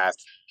the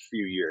last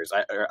few years.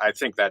 I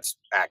think that's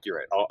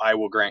accurate. I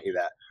will grant you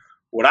that.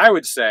 What I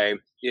would say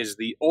is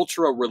the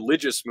ultra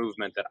religious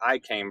movement that I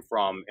came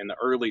from in the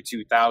early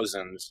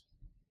 2000s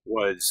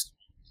was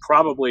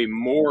probably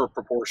more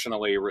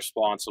proportionally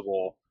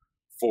responsible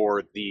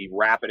for the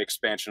rapid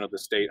expansion of the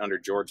state under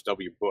George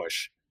W.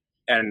 Bush.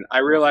 And I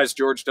realized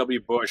George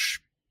W. Bush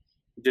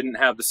didn't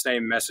have the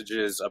same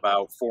messages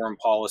about foreign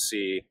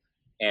policy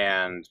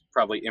and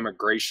probably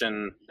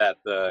immigration that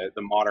the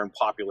modern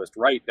populist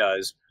right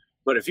does.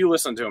 But if you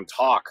listen to him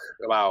talk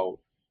about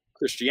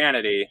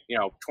Christianity,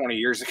 20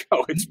 years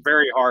ago, it's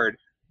very hard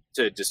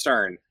to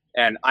discern.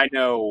 And I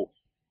know,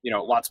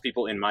 lots of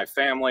people in my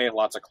family,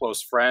 lots of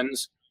close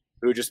friends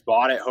who just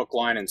bought it hook,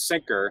 line, and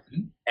sinker.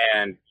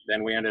 And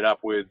then we ended up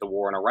with the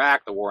war in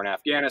Iraq, the war in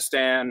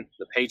Afghanistan,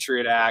 the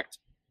Patriot Act.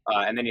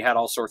 And then you had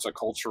all sorts of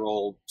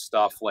cultural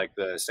stuff like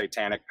the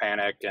Satanic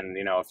Panic. And,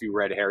 if you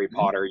read Harry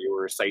Potter, you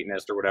were a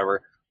Satanist or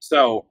whatever.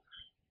 So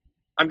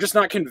I'm just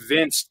not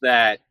convinced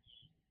that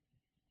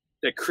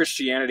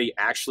Christianity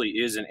actually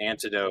is an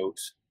antidote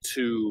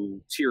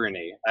to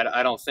tyranny.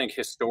 I don't think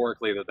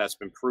historically that's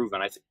been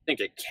proven. I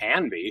think it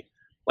can be.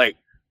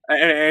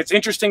 And it's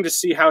interesting to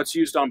see how it's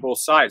used on both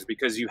sides,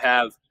 because you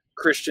have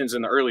Christians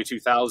in the early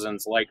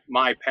 2000s, like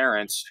my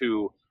parents,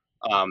 who,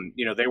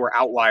 they were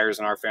outliers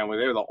in our family.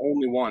 They were the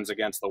only ones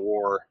against the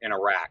war in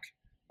Iraq.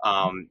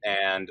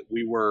 And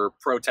we were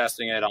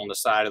protesting it on the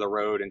side of the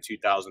road in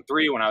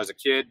 2003 when I was a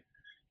kid.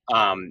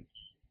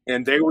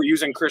 And they were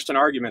using Christian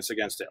arguments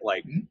against it.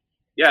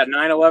 Yeah,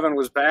 9/11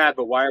 was bad,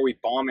 but why are we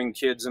bombing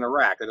kids in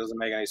Iraq? That doesn't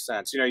make any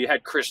sense. You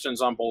had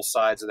Christians on both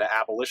sides of the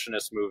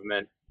abolitionist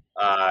movement,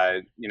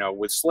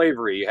 with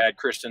slavery. You had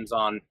Christians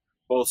on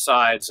both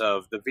sides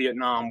of the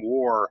Vietnam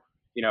War,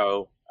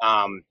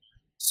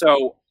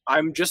 so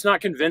I'm just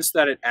not convinced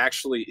that it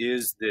actually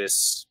is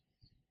this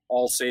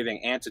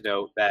all-saving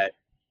antidote that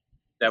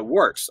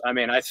works. I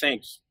mean, I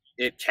think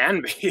it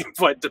can be,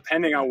 but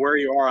depending on where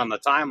you are on the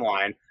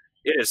timeline,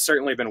 it has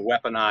certainly been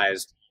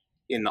weaponized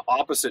in the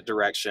opposite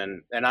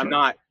direction. And I'm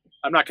not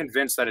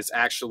convinced that it's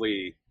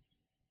actually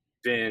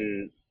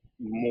been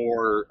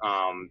more,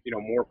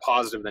 more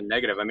positive than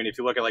negative. I mean, if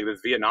you look at the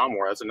Vietnam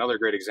War, that's another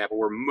great example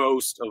where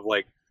most of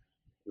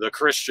the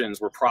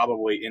Christians were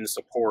probably in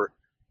support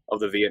of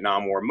the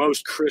Vietnam War.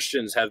 Most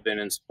Christians have been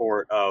in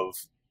support of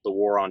the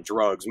war on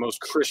drugs.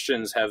 Most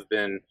Christians have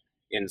been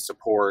in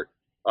support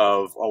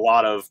of a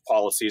lot of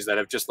policies that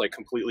have just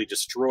completely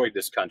destroyed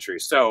this country.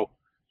 So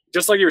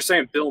just like you were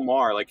saying, Bill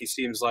Maher, he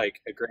seems like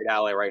a great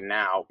ally right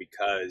now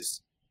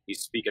because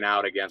he's speaking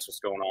out against what's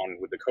going on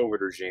with the COVID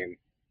regime.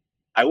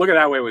 I look at it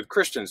that way with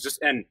Christians, this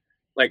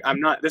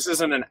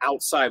isn't an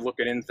outside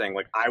looking in thing.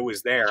 I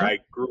was there. I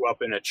grew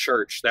up in a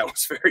church that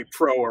was very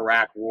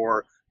pro-Iraq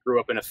war, grew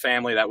up in a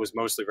family that was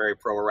mostly very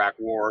pro-Iraq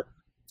war,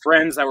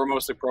 friends that were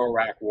mostly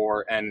pro-Iraq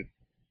war, and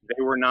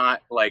they were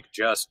not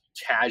just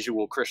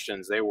casual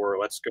Christians. They were,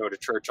 let's go to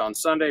church on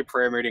Sunday,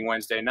 prayer meeting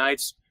Wednesday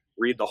nights,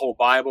 read the whole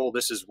Bible.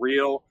 This is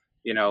real.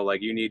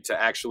 You need to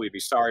actually be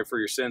sorry for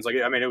your sins.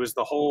 It was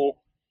the whole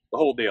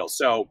deal.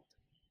 So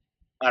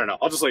I don't know.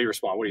 I'll just let you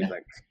respond. What do you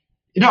think?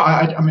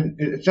 I mean,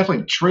 it's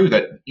definitely true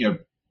that,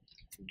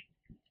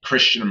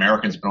 Christian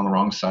Americans been on the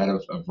wrong side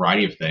of a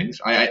variety of things.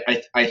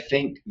 I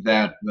think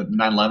that the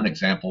 9/11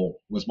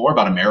 example was more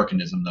about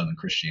Americanism than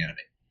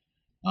Christianity.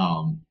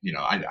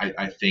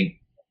 I think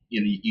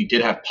you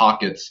did have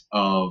pockets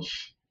of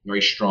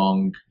very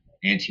strong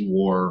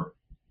anti-war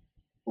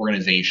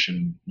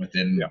organization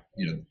within,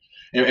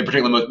 and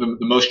particularly the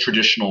most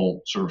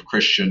traditional sort of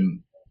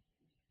Christian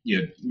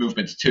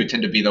movements too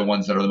tend to be the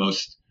ones that are the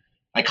most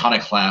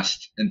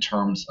iconoclast in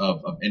terms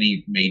of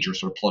any major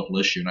sort of political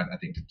issue, and I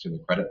think to the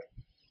credit.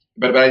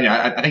 But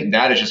I think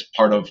that is just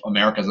part of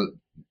America as a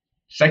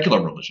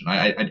secular religion.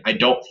 I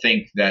don't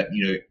think that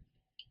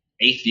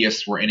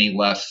atheists were any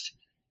less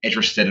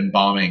interested in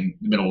bombing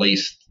the Middle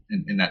East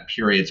in that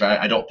period. So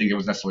I don't think it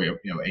was necessarily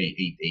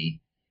a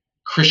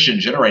Christian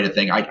generated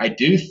thing. I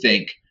do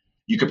think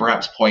you could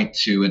perhaps point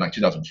to in like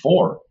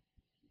 2004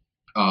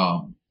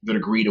 the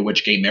degree to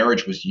which gay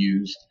marriage was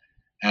used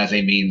as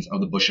a means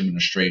of the Bush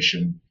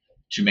administration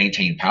to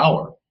maintain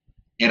power.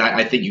 And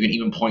I think you can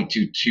even point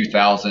to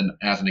 2000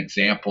 as an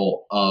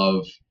example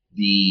of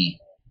the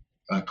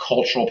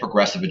cultural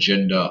progressive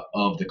agenda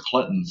of the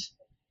Clintons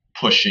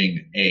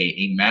pushing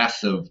a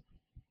massive,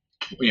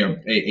 you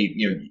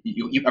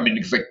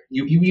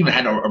even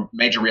had a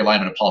major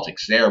realignment of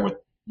politics there, with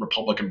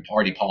Republican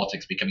Party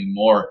politics becoming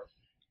more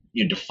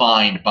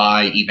defined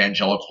by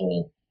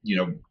evangelical,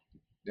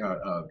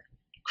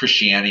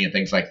 Christianity and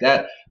things like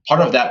that. Part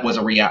of that was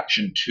a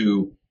reaction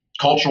to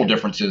cultural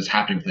differences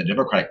happening within the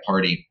Democratic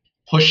Party,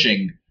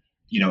 pushing,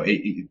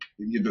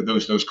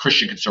 those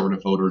Christian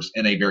conservative voters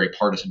in a very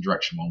partisan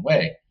direction one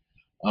way.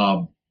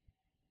 But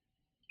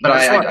I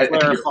just want to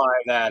clarify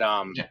that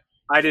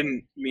I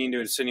didn't mean to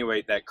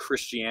insinuate that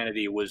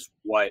Christianity was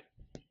what.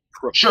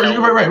 Sure,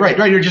 right.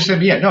 You're just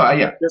saying,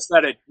 yeah. Just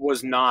that it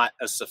was not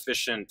a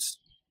sufficient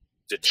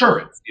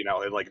deterrent.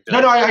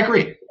 Sure. I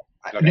agree.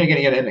 Okay.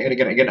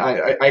 Again,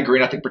 I agree,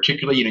 and I think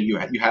particularly, you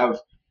have.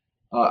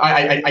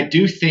 I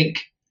do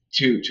think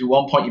to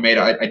one point you made,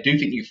 I do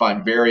think you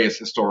find various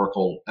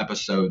historical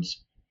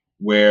episodes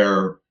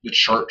where the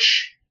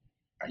church,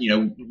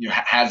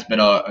 has been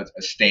a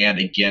stand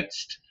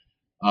against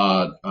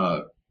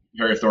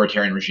very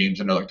authoritarian regimes.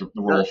 I know, like the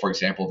role, for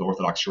example, of the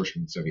Orthodox Church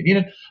in the Soviet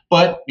Union.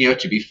 But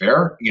to be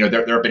fair,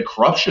 there have been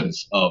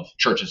corruptions of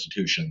church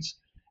institutions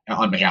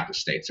on behalf of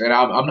states, and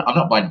I'm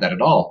not blind to that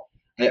at all.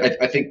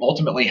 I think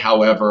ultimately,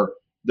 however,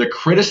 the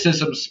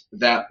criticisms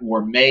that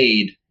were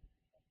made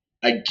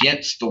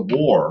against the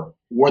war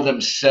were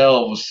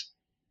themselves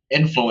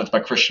influenced by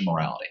Christian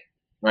morality,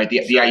 right?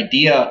 The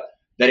idea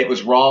that it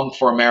was wrong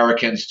for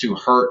Americans to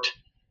hurt,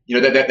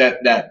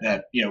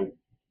 that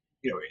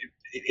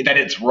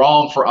it's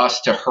wrong for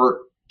us to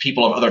hurt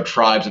people of other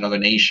tribes and other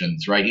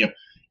nations, right?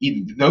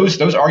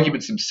 Those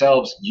arguments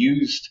themselves,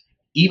 used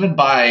even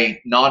by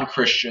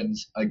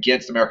non-Christians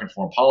against American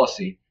foreign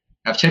policy,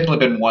 have typically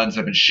been ones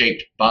that have been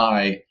shaped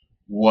by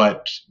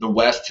what the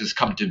West has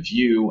come to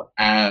view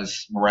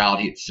as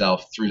morality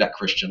itself through that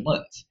Christian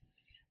lens.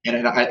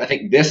 And I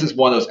think this is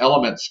one of those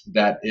elements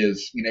that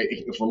is,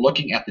 if we're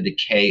looking at the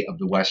decay of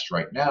the West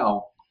right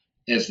now,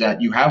 is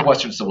that you have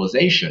Western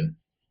civilization,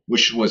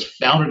 which was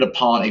founded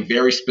upon a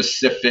very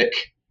specific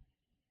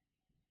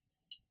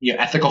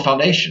ethical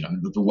foundation. I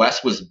mean, the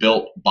West was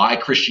built by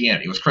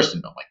Christianity. It was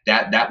Christendom. Like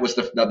that was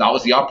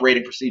the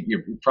operating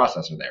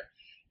processor there.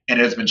 And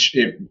it has been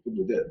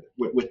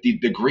with the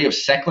degree of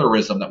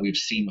secularism that we've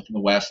seen within the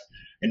West,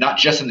 and not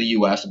just in the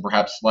U.S. and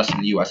perhaps less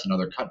in the U.S. and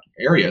other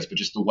areas, but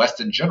just the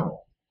West in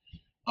general,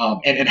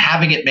 and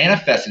having it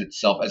manifested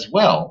itself as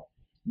well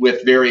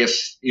with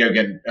various,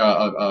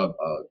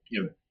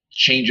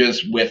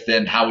 changes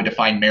within how we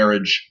define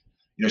marriage.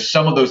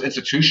 Some of those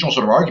institutional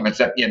sort of arguments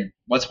that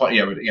once upon,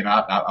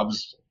 I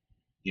was,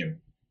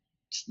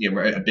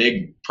 a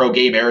big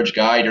pro-gay marriage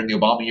guy during the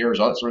Obama years,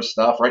 all that sort of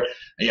stuff, right?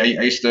 I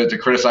used to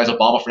criticize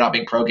Obama for not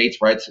being pro-gay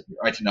rights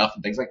enough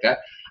and things like that.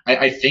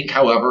 I think,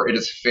 however, it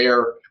is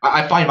fair.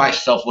 I find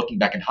myself looking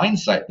back in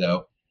hindsight,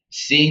 though,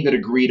 seeing the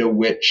degree to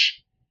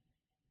which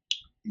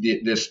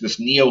this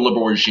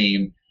neoliberal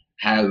regime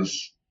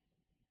has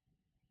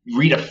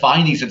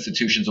redefined these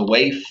institutions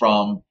away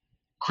from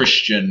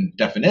Christian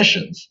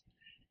definitions,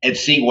 and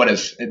seeing what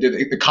is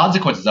the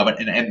consequences of it.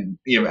 And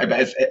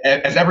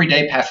as every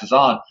day passes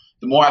on,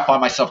 the more I find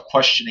myself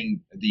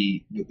questioning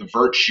the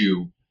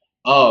virtue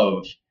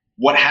of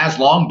what has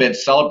long been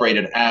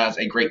celebrated as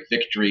a great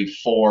victory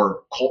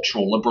for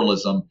cultural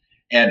liberalism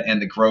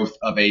and the growth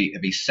of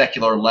a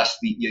secular, less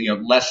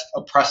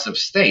oppressive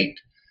state.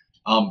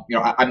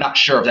 I'm not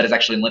sure if that has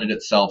actually lended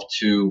itself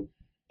to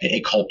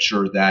a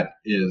culture that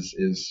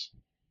is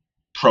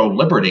pro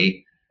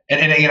liberty.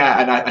 And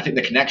I think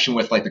the connection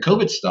with like the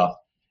COVID stuff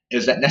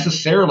is that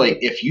necessarily,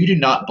 if you do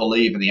not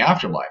believe in the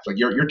afterlife, like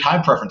your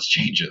time preference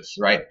changes,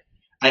 right?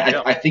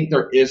 I think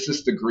there is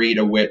this degree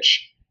to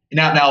which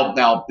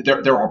now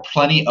there are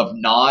plenty of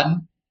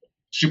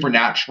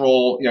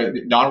non-supernatural,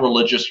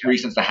 non-religious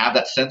reasons to have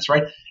that sense,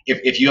 right?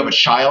 If you have a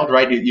child,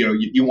 right,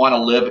 you want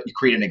to live, you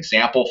create an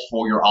example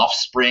for your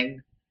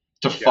offspring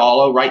to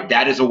follow, right?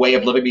 That is a way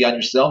of living beyond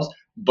yourselves.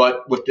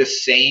 But with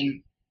this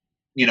same,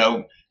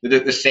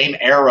 the same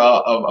era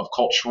of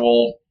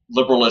cultural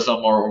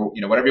liberalism, or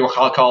whatever you want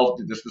to call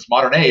this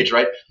modern age,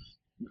 right?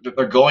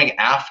 They're going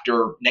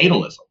after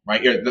natalism,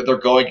 right? They're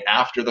going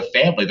after the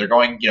family. They're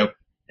going,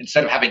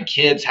 instead of having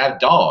kids, have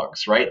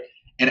dogs, right?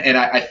 And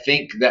I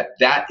think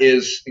that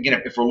is,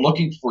 again, if we're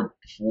looking for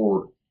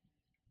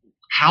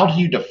how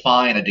do you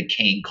define a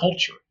decaying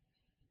culture?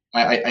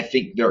 I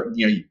think there,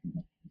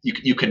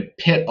 you can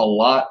pit a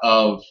lot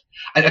of.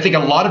 I think a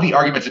lot of the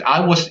arguments that I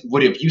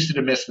would have used to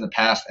dismiss in the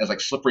past as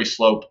like slippery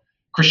slope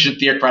Christian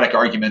theocratic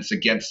arguments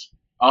against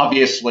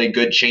obviously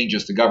good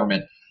changes to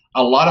government.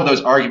 A lot of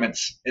those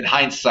arguments, in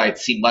hindsight,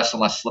 seem less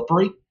and less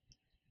slippery,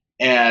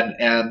 and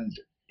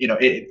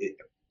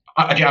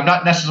again, I'm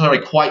not necessarily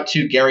quite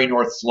to Gary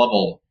North's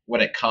level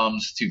when it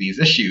comes to these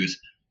issues,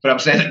 but I'm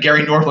saying that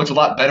Gary North looks a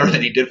lot better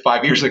than he did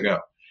 5 years ago,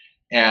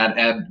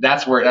 and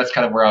that's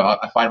kind of where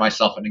I find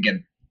myself. And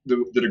again,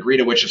 the degree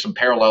to which there's some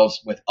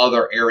parallels with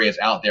other areas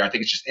out there, I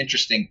think it's just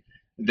interesting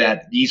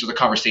that these are the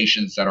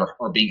conversations that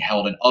are being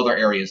held in other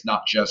areas,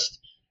 not just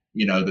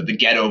the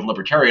ghetto of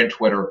libertarian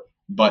Twitter,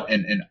 but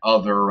in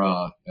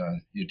other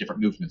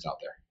different movements out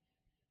there.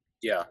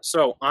 Yeah.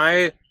 So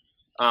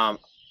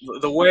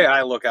the way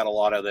I look at a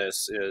lot of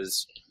this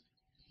is,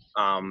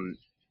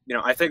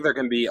 I think there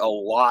can be a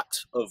lot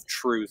of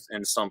truth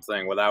in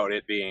something without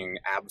it being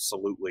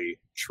absolutely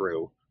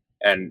true.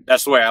 And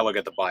that's the way I look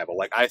at the Bible.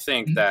 Like, I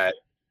think that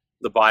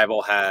the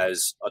Bible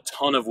has a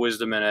ton of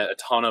wisdom in it, a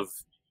ton of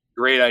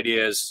great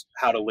ideas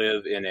how to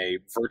live in a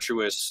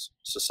virtuous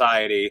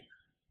society.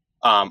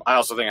 I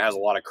also think it has a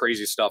lot of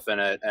crazy stuff in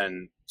it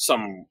and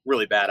some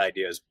really bad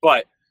ideas.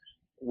 But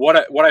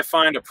what I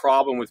find a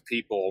problem with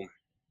people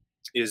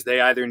is they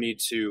either need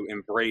to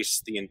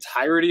embrace the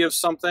entirety of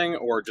something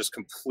or just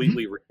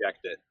completely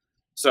reject it.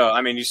 So,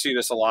 I mean, you see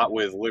this a lot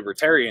with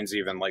libertarians,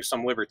 even. Like,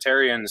 some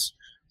libertarians,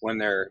 when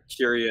they're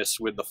curious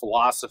with the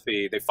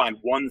philosophy, they find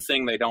one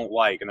thing they don't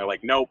like and they're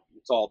like, nope,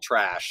 it's all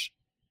trash.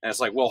 And it's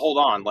like, well, hold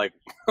on. Like,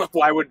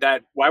 why would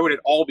it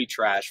all be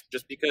trash?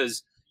 Just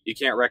because you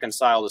can't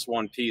reconcile this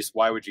one piece,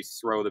 why would you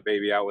throw the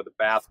baby out with the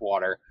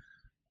bathwater?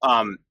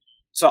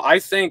 So I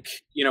think,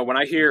 when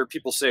I hear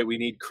people say we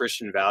need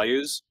Christian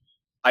values,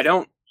 I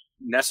don't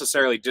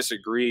necessarily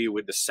disagree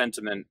with the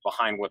sentiment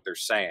behind what they're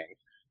saying.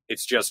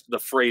 It's just the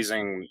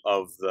phrasing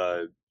of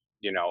the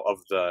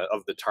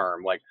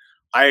term. Like,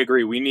 I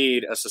agree, we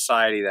need a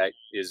society that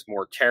is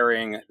more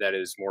caring, that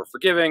is more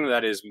forgiving,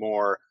 that is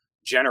more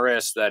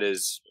generous, that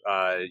is,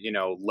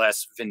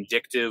 less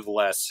vindictive,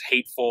 less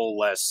hateful,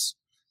 less,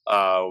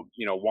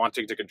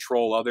 wanting to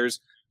control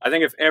others. I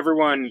think if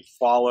everyone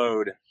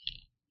followed,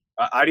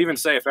 I'd even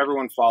say if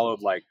everyone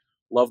followed, like,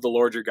 love the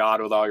Lord your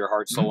God with all your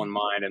heart, soul, and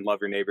mind, and love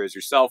your neighbor as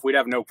yourself, we'd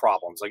have no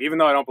problems. Like, even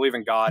though I don't believe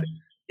in God,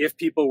 if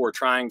people were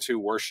trying to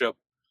worship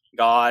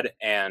God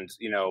and,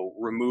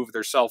 remove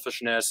their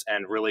selfishness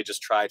and really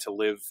just try to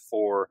live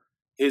for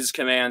his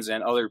commands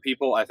and other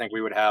people, I think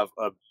we would have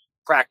a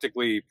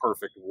practically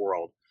perfect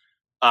world.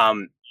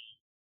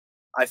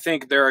 I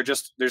think there's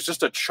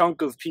just a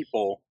chunk of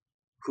people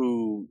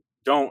who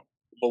don't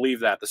believe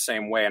that the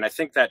same way. And I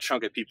think that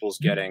chunk of people is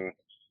getting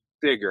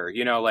bigger,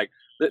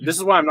 this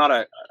is why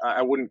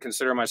I wouldn't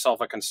consider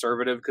myself a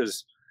conservative,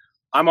 because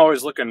I'm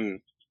always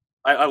looking,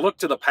 I look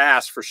to the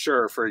past for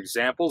sure for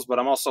examples, but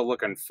I'm also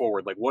looking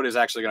forward, like what is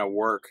actually going to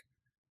work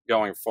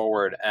going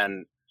forward.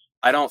 And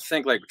I don't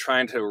think like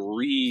trying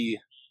to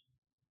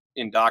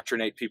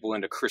indoctrinate people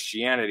into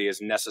Christianity is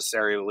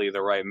necessarily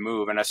the right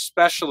move. And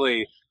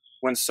especially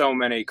when so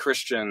many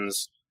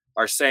Christians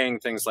are saying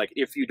things like,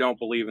 if you don't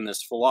believe in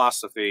this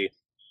philosophy,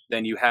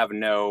 then you have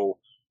no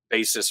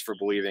basis for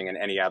believing in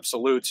any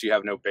absolutes. You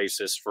have no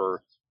basis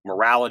for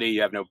morality.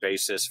 You have no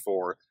basis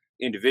for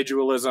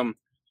individualism.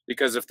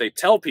 Because if they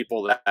tell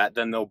people that,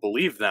 then they'll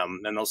believe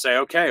them. Then they'll say,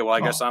 okay, well,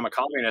 I guess I'm a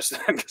communist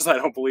because I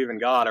don't believe in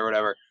God or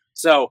whatever.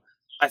 So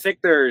I think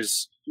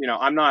there's,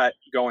 I'm not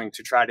going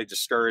to try to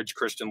discourage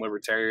Christian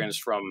libertarians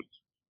from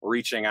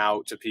reaching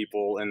out to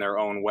people in their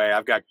own way.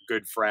 I've got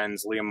good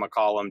friends, Liam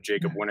McCollum,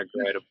 Jacob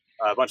Winograd,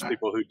 a bunch of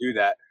people who do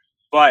that.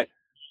 But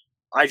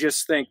I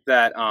just think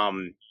that,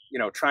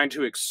 trying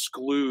to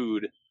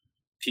exclude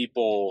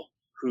people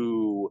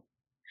who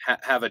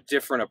have a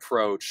different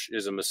approach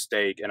is a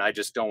mistake. And I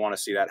just don't want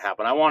to see that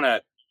happen. I want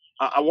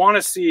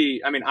to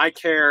see, I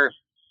care,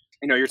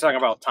 you're talking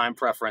about time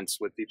preference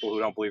with people who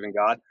don't believe in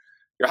God.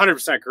 You're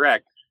 100%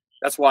 correct.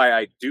 That's why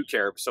I do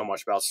care so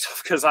much about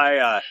stuff. Cause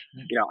I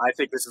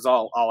think this is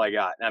all I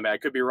got. I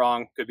could be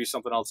wrong, could be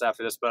something else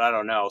after this, but I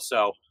don't know.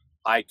 So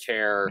I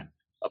care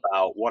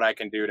about what I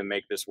can do to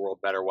make this world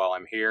better while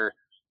I'm here,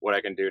 what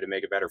I can do to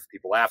make it better for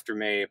people after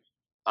me.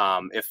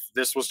 If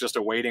this was just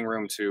a waiting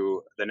room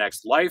to the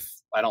next life,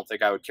 I don't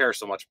think I would care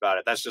so much about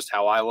it. That's just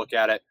how I look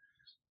at it.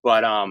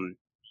 But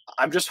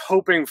I'm just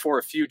hoping for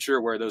a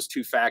future where those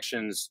two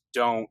factions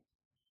don't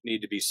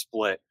need to be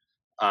split.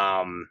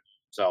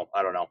 So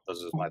I don't know.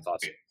 Those are my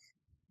thoughts.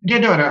 Yeah,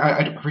 no, and I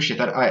appreciate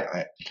that.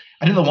 I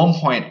think at one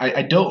point,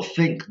 I don't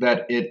think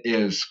that it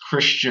is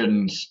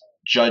Christians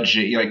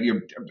judging.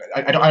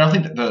 I don't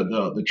think that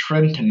the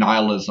trend to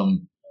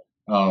nihilism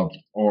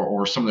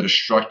or some of the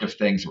destructive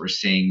things that we're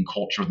seeing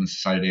culture within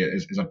society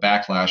is a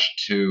backlash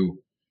to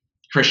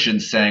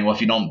Christians saying, well, if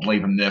you don't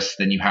believe in this,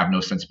 then you have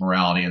no sense of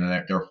morality, and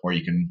then therefore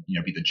you can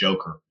be the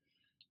Joker.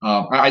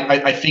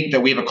 I think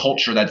that we have a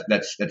culture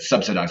that's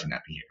subsidizing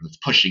that behavior, that's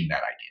pushing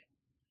that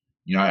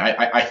idea.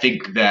 I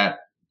think that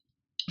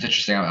it's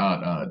interesting.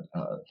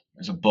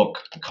 There's a book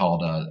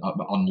called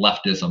on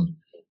leftism,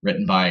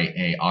 written by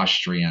a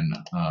Austrian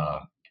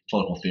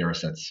political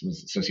theorist that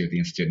was associated with the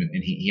Institute,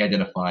 and he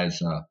identifies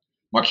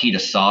Marquis de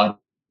Sade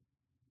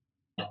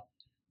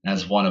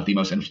as one of the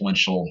most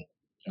influential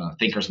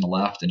thinkers on the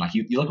left. And like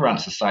you look around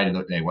society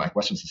today, like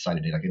Western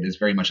society today, like it is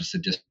very much a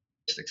sadistic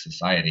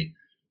society.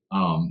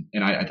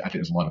 And I think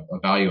there's a lot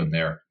of value in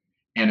there.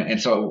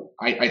 And so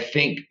I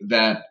think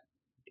that,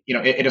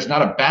 it is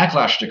not a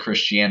backlash to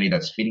Christianity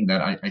that's feeding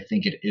that. I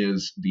think it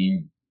is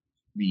the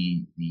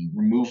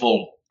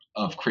removal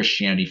of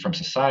Christianity from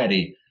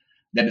society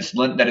that is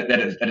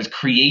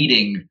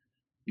creating,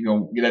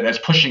 that's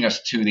pushing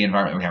us to the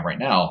environment we have right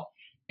now.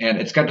 And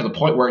it's gotten to the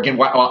point where, again,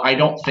 while I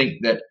don't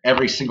think that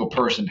every single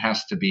person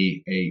has to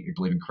be a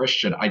believing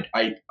Christian,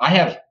 I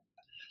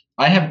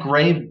have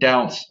grave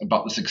doubts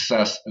about the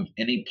success of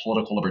any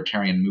political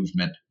libertarian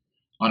movement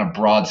on a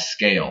broad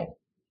scale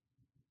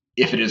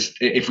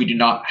if we do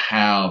not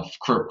have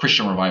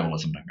Christian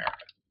revivalism in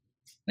America.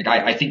 Like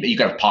I think that you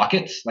could have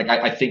pockets. Like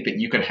I think that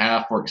you could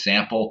have, for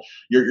example,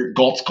 your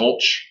Galt's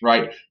Gulch,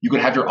 right? You could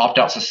have your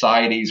opt-out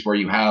societies where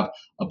you have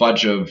a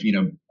bunch of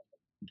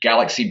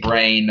Galaxy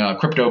Brain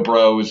crypto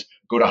bros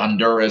go to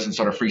Honduras and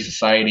start a free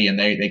society, and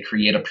they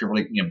create a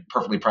purely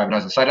perfectly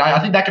privatized society. I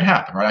think that can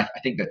happen, right? I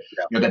think that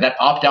that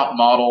opt-out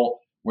model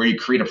where you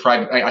create a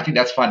private, I think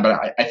that's fine.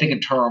 But I think in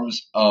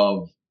terms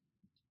of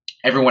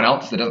everyone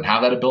else that doesn't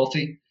have that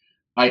ability,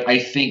 I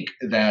think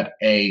that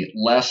a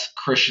less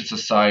Christian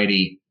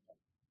society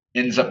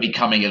ends up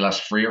becoming a less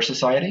freer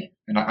society.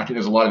 And I think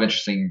there's a lot of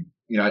interesting,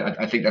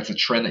 I think that's a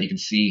trend that you can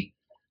see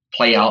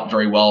play out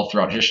very well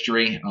throughout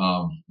history.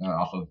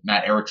 Off of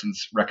Matt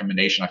Erickson's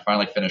recommendation, I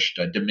finally finished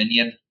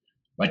Dominion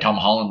by Tom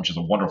Holland, which is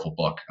a wonderful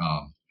book.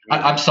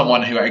 I'm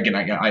someone who,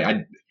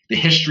 again, the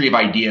history of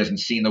ideas and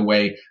seeing the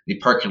way they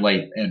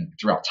percolate and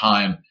throughout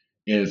time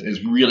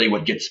is really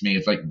what gets me.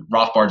 It's like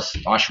Rothbard's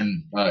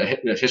Austrian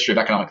History of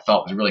Economic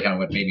Thought was really kind of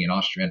what made me an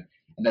Austrian.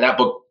 And that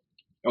book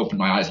opened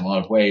my eyes in a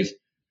lot of ways.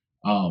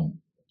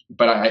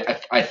 But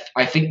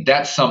I think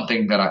that's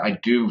something that I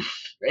do.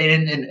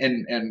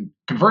 And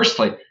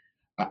conversely,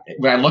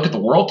 when I look at the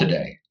world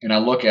today and I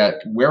look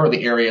at where are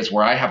the areas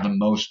where I have the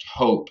most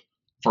hope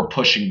for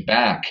pushing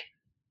back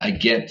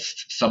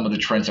against some of the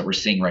trends that we're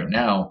seeing right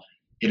now,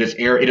 it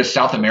is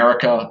South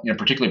America,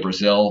 particularly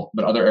Brazil,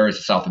 but other areas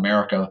of South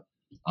America.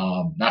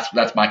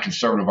 That's my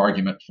conservative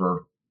argument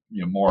for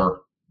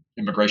more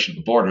immigration at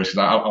the borders, because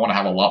I want to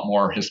have a lot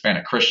more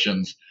Hispanic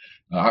Christians.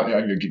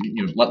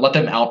 Let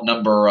them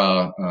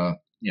outnumber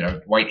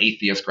white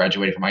atheists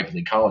graduating from Ivy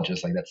League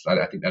colleges. Like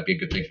I think that'd be a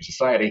good thing for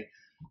society.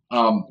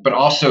 But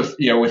also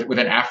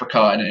within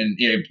Africa and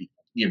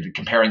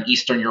comparing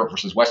Eastern Europe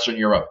versus Western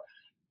Europe,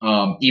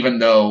 even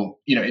though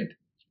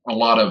a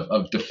lot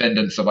of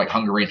defendants of like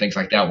Hungary and things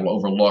like that will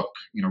overlook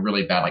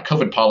really bad like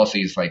COVID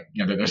policies. Like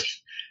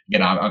there's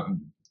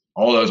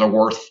all those are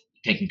worth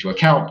taking into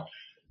account.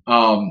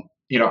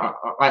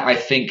 I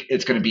think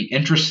it's going to be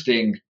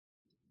interesting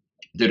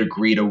the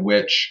degree to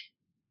which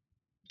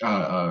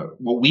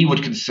what we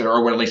would consider,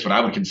 or at least what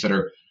I would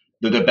consider,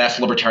 the best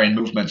libertarian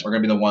movements are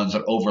going to be the ones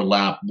that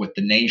overlap with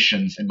the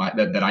nations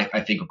that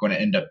I think are going to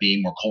end up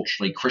being more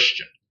culturally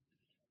Christian.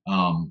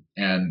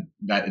 And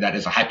that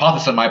is a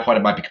hypothesis on my part.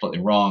 It might be completely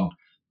wrong.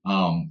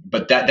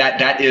 But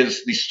that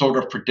is the sort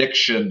of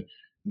prediction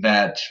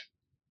that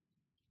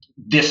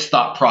this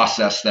thought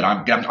process that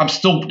I'm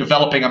still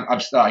developing.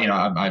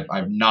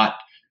 I'm not.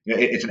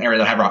 It's an area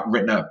that I haven't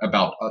written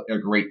about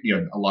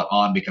a lot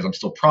on, because I'm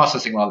still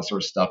processing a lot of this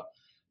sort of stuff.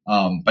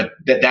 But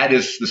that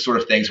is the sort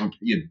of things where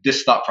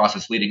this thought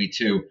process leading me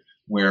to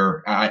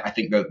where I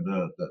think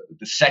the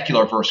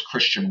secular versus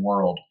Christian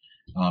world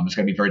is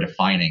going to be very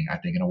defining. I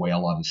think in a way a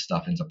lot of this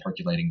stuff ends up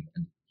percolating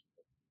in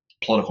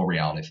political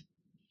realities.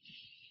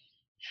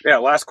 Yeah.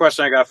 Last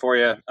question I got for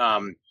you.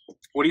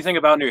 What do you think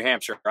about New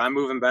Hampshire? I'm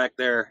moving back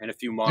there in a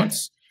few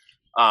months.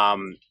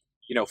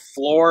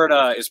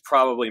 Florida is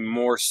probably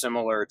more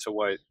similar to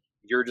what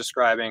you're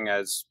describing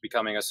as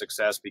becoming a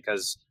success,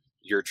 because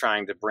you're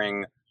trying to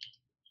bring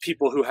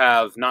people who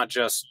have not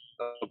just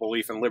a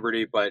belief in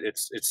liberty, but it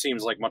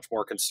seems like much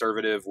more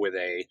conservative with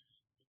a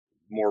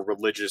more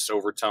religious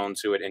overtone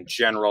to it in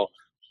general,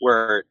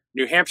 where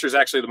New Hampshire is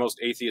actually the most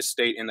atheist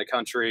state in the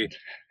country,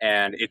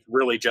 and it's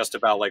really just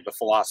about like the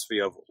philosophy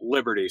of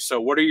liberty.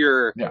 So what are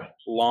your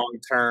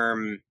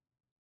long-term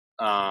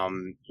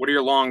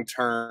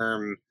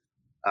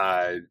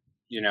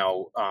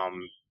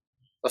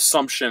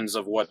assumptions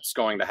of what's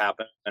going to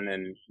happen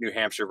in New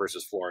Hampshire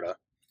versus Florida?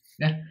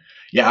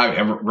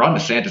 Yeah. Ron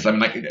DeSantis. I mean,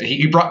 like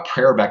he brought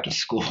prayer back to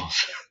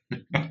schools.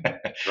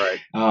 Right.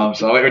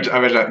 So I think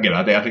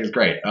it's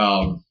great.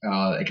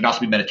 It can also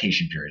be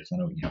meditation periods. I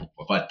know,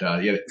 but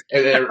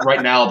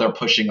right now they're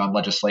pushing on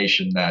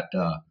legislation that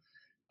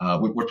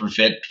would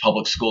prevent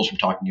public schools from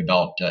talking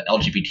about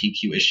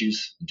LGBTQ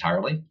issues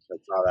entirely.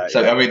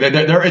 So I mean,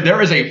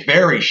 there is a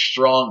very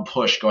strong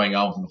push going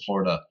on in the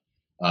Florida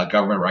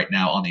government right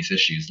now on these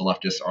issues. The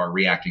leftists are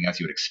reacting as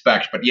you would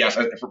expect. But yes,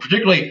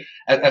 particularly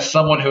as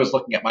someone who is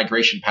looking at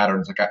migration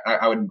patterns, like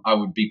I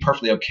would be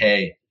perfectly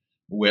okay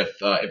with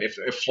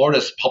if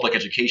Florida's public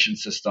education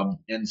system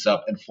ends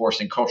up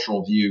enforcing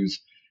cultural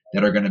views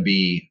that are going to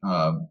be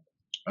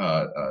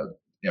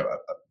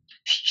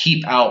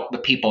keep out the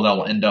people that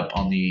will end up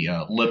on the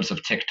libs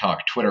of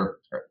TikTok Twitter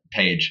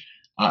page.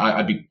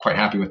 I'd be quite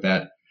happy with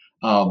that.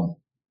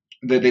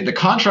 The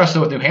contrast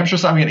though with New Hampshire,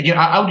 I mean, again,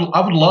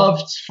 I would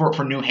love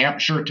for New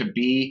Hampshire to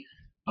be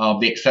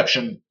the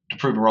exception to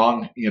prove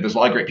wrong. There's a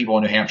lot of great people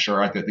in New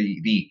Hampshire.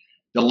 The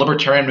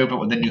libertarian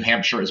movement within New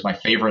Hampshire is my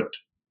favorite,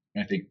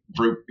 I think,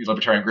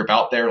 libertarian group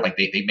out there. Like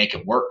they make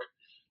it work.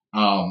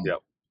 And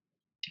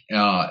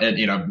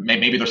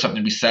maybe there's something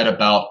to be said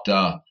about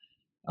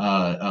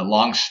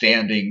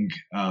long-standing,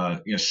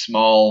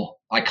 small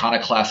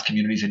iconoclast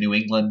communities in New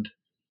England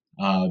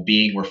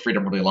being where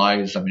freedom really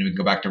lies. I mean, we can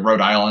go back to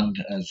Rhode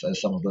Island as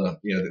some of the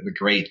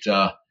great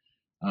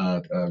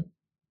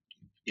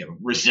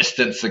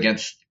resistance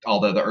against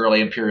all the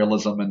early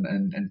imperialism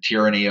and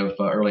tyranny of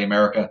early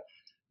America.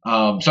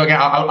 So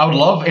again, I would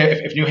love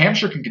if New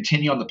Hampshire can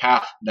continue on the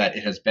path that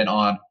it has been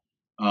on,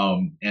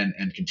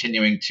 and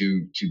continuing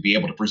to be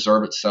able to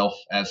preserve itself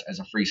as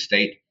a free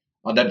state.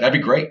 That'd be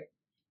great.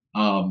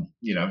 There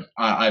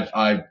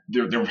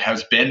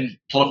has been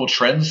political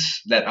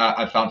trends that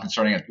I've found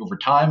concerning over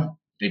time.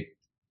 They've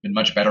been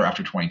much better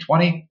after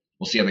 2020.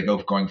 We'll see how they go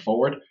going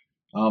forward.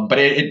 But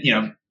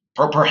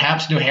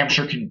perhaps New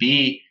Hampshire can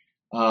be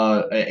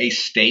a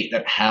state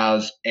that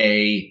has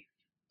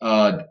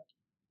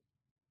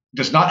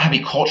does not have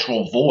a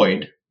cultural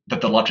void that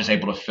the left is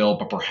able to fill,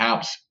 but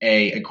perhaps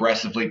a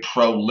aggressively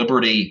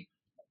pro-liberty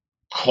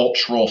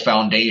cultural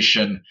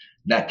foundation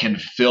that can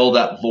fill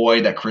that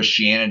void that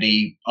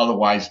Christianity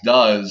otherwise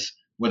does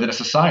within a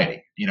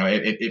society.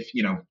 I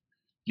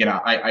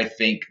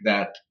think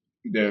that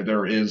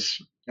there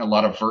is a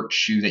lot of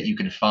virtue that you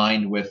can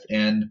find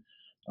within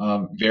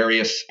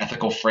various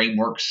ethical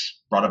frameworks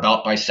brought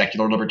about by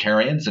secular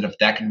libertarians, and if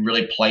that can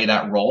really play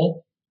that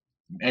role,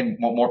 and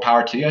more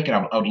power to you.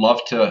 I would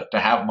love to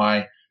have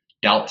my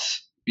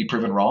doubts be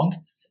proven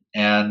wrong,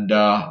 and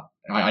I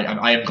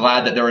am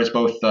glad that there is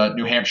both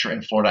New Hampshire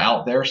and Florida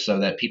out there, so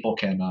that people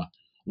can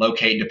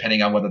locate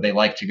depending on whether they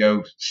like to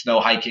go snow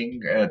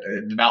hiking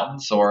in the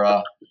mountains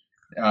or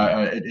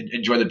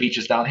enjoy the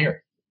beaches down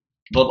here.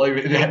 But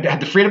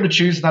the freedom to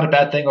choose is not a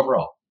bad thing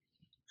overall.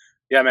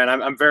 Yeah, man,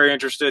 I'm very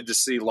interested to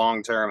see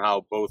long term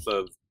how both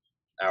of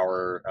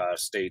our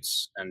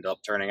states end up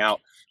turning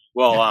out.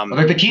 Well,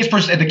 the key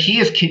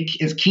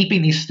is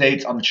keeping these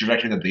states on the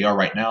trajectory that they are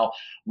right now,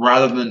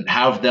 rather than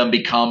have them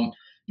become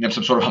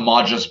some sort of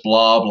homogenous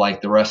blob like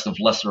the rest of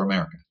lesser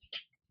America.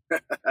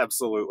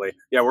 Absolutely,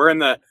 yeah. We're in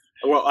the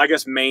I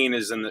guess Maine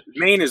is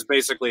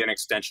basically an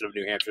extension of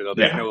New Hampshire, though.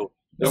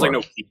 There's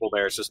no people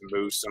there. It's just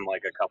moose and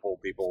like a couple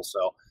people.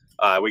 So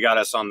we got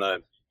us on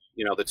the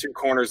two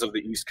corners of the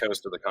East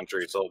Coast of the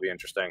country. So it'll be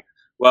interesting.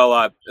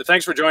 Well,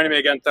 thanks for joining me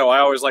again, Theo. I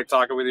always like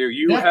talking with you.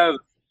 You have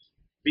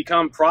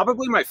become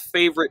probably my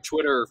favorite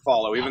Twitter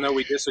follow, even though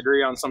we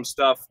disagree on some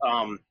stuff.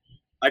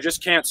 I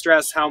just can't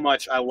stress how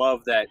much I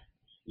love that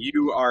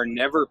you are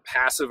never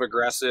passive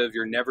aggressive.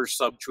 You're never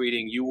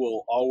subtweeting. You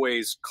will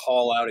always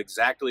call out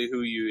exactly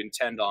who you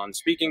intend on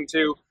speaking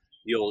to.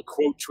 You'll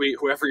quote tweet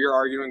whoever you're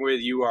arguing with.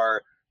 You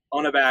are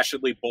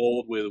unabashedly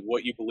bold with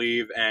what you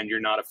believe, and you're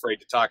not afraid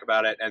to talk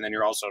about it. And then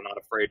you're also not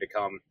afraid to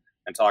come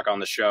and talk on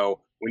the show.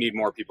 We need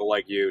more people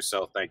like you.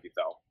 So thank you,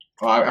 Theo.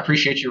 Well, I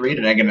appreciate you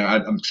reading. Again,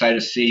 I'm excited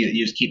to see that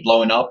you just keep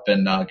blowing up,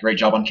 and great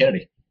job on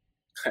Kennedy.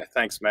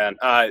 Thanks, man.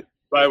 By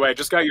the way, I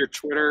just got your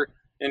Twitter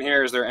in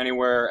here. Is there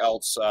anywhere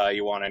else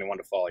you want anyone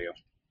to follow you?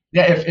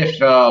 Yeah,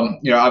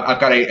 I've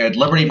got a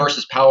Liberty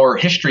versus Power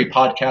history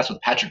podcast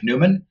with Patrick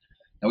Newman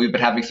that we've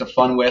been having some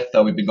fun with.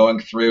 We've been going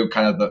through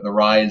kind of the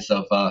rise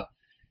of the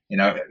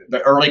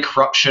early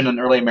corruption in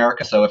early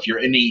America. So if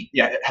you're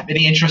have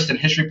any interest in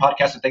history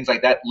podcasts and things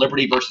like that,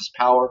 Liberty versus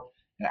Power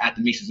at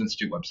the Mises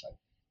Institute website.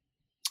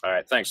 All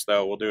right. Thanks,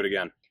 though. We'll do it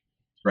again.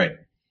 Great.